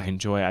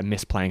 I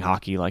miss playing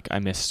hockey. Like I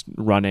miss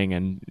running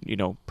and, you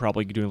know,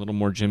 probably doing a little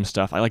more gym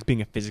stuff. I like being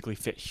a physically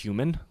fit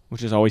human,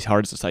 which is always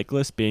hard as a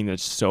cyclist, being that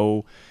it's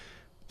so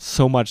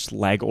much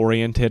leg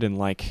oriented and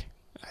like,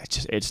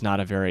 it's not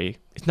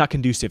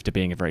conducive to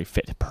being a very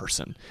fit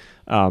person.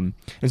 And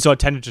so I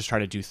tend to just try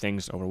to do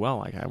things over well.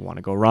 Like I want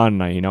to go run,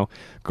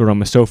 go run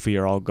with Sophie,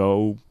 or I'll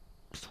go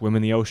swim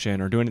in the ocean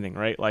or do anything,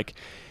 right? Like,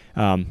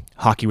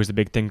 hockey was the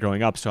big thing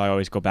growing up, so I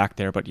always go back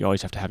there, but you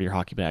always have to have your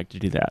hockey bag to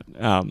do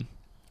that.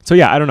 So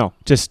yeah, I don't know,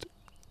 just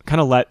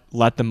kind of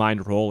let the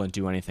mind roll and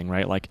do anything,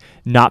 right? Like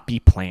not be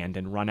planned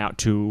and run out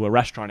to a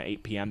restaurant at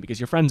 8 p.m. because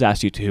your friends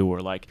asked you to, or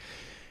like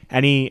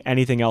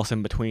anything else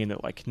in between,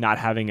 that like not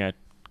having a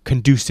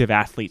conducive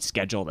athlete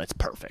schedule that's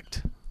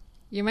perfect.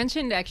 You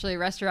mentioned actually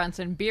restaurants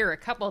and beer a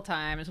couple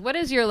times. What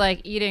is your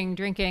like eating,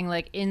 drinking,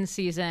 like in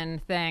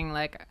season thing,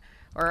 like,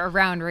 or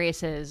around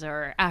races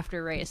or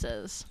after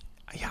races?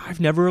 Yeah, I've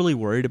never really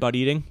worried about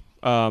eating.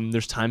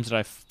 There's times that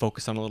I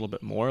focus on a little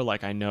bit more.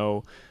 Like I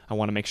know I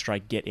want to make sure I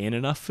get in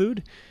enough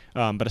food.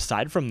 But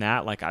aside from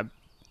that, like I'm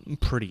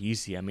pretty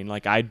easy. I mean,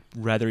 like I'd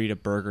rather eat a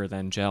burger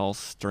than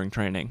gels during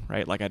training,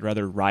 right? Like I'd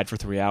rather ride for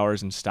 3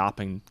 hours and stop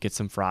and get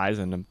some fries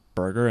and a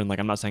burger. And like,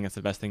 I'm not saying it's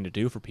the best thing to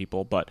do for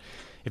people, but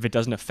if it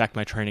doesn't affect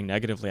my training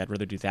negatively, I'd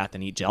rather do that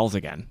than eat gels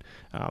again.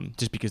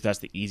 Just because that's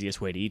the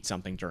easiest way to eat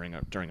something during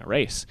a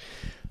race.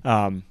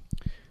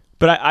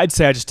 But I'd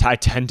say I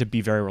tend to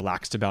be very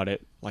relaxed about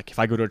it. Like if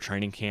I go to a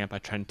training camp, I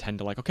tend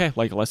to like, okay,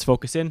 like let's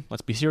focus in.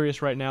 Let's be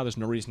serious right now. There's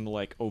no reason to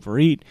like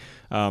overeat.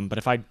 But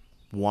if I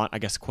want, I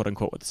guess, quote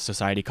unquote, what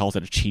society calls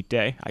it, a cheat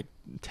day, I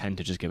tend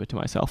to just give it to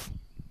myself.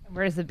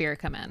 Where does the beer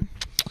come in?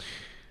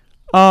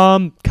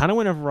 Kind of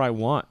whenever I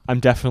want. I'm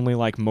definitely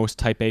like most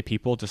type A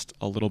people, just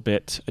a little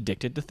bit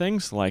addicted to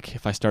things. Like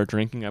if I start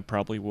drinking, I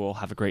probably will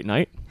have a great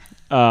night.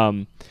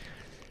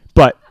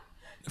 But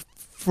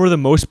for the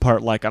most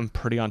part, like I'm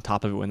pretty on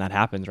top of it when that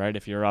happens, right?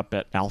 If you're up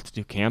at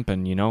altitude camp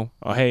and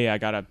oh, hey, I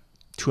got a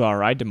 2-hour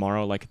ride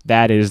tomorrow, like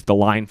that is the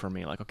line for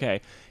me. Like,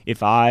 okay,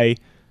 if I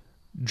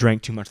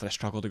drank too much that I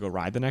struggled to go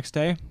ride the next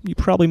day, you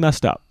probably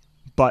messed up.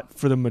 But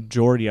for the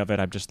majority of it,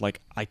 I'm just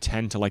like, I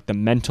tend to like the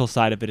mental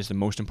side of it is the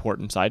most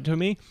important side to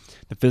me.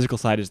 The physical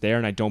side is there,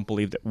 and I don't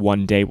believe that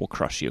one day will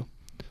crush you.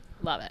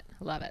 Love it.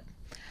 Love it.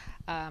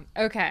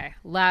 Okay,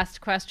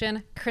 last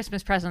question.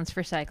 Christmas presents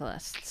for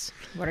cyclists.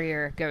 What are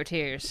your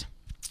go-tos?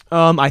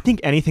 I think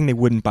anything they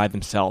wouldn't buy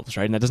themselves,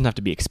 right? And that doesn't have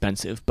to be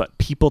expensive, but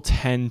people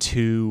tend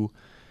to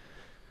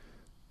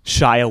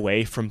shy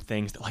away from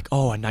things that like,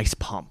 oh, a nice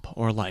pump,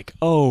 or like,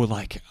 oh,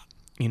 like,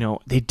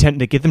 they tend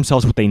to get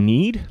themselves what they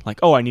need. Like,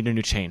 oh, I need a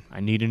new chain. I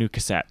need a new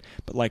cassette.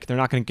 But like, they're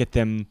not going to get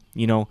them,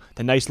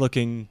 the nice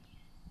looking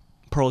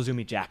Pearl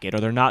Zumi jacket, or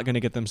they're not going to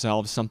get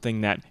themselves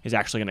something that is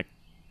actually going to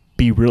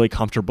be really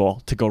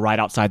comfortable to go ride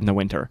outside in the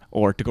winter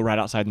or to go ride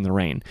outside in the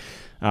rain.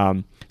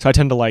 So I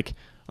tend to like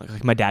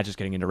my dad's just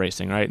getting into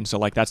racing, right? And so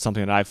like, that's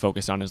something that I've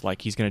focused on is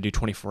like, he's going to do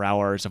 24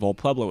 hours of Old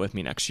Pueblo with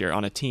me next year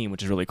on a team,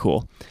 which is really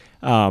cool.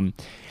 And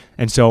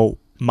so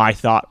my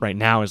thought right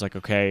now is like,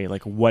 okay,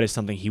 like what is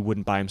something he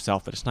wouldn't buy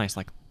himself that is nice?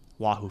 Like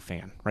Wahoo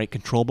fan, right?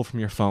 Controllable from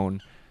your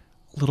phone,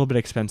 a little bit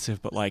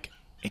expensive, but like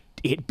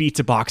it beats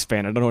a box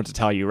fan. I don't know what to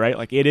tell you, right?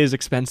 Like it is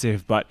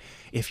expensive, but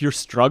if you're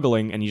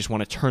struggling and you just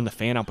want to turn the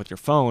fan up with your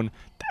phone,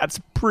 that's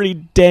a pretty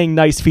dang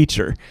nice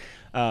feature.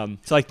 So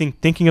I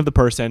think thinking of the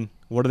person,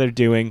 what are they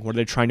doing? What are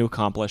they trying to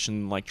accomplish?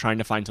 And like trying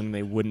to find something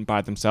they wouldn't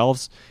buy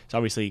themselves. It's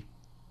obviously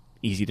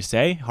easy to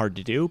say, hard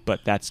to do, but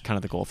that's kind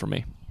of the goal for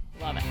me.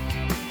 Love it.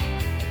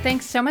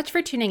 Thanks so much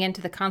for tuning in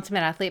to the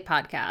Consummate Athlete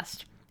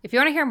podcast. If you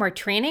want to hear more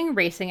training,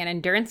 racing, and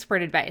endurance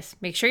sport advice,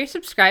 make sure you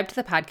subscribe to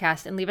the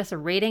podcast and leave us a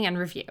rating and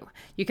review.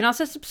 You can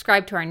also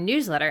subscribe to our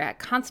newsletter at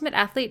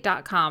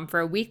consummateathlete.com for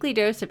a weekly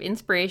dose of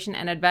inspiration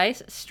and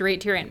advice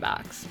straight to your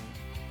inbox.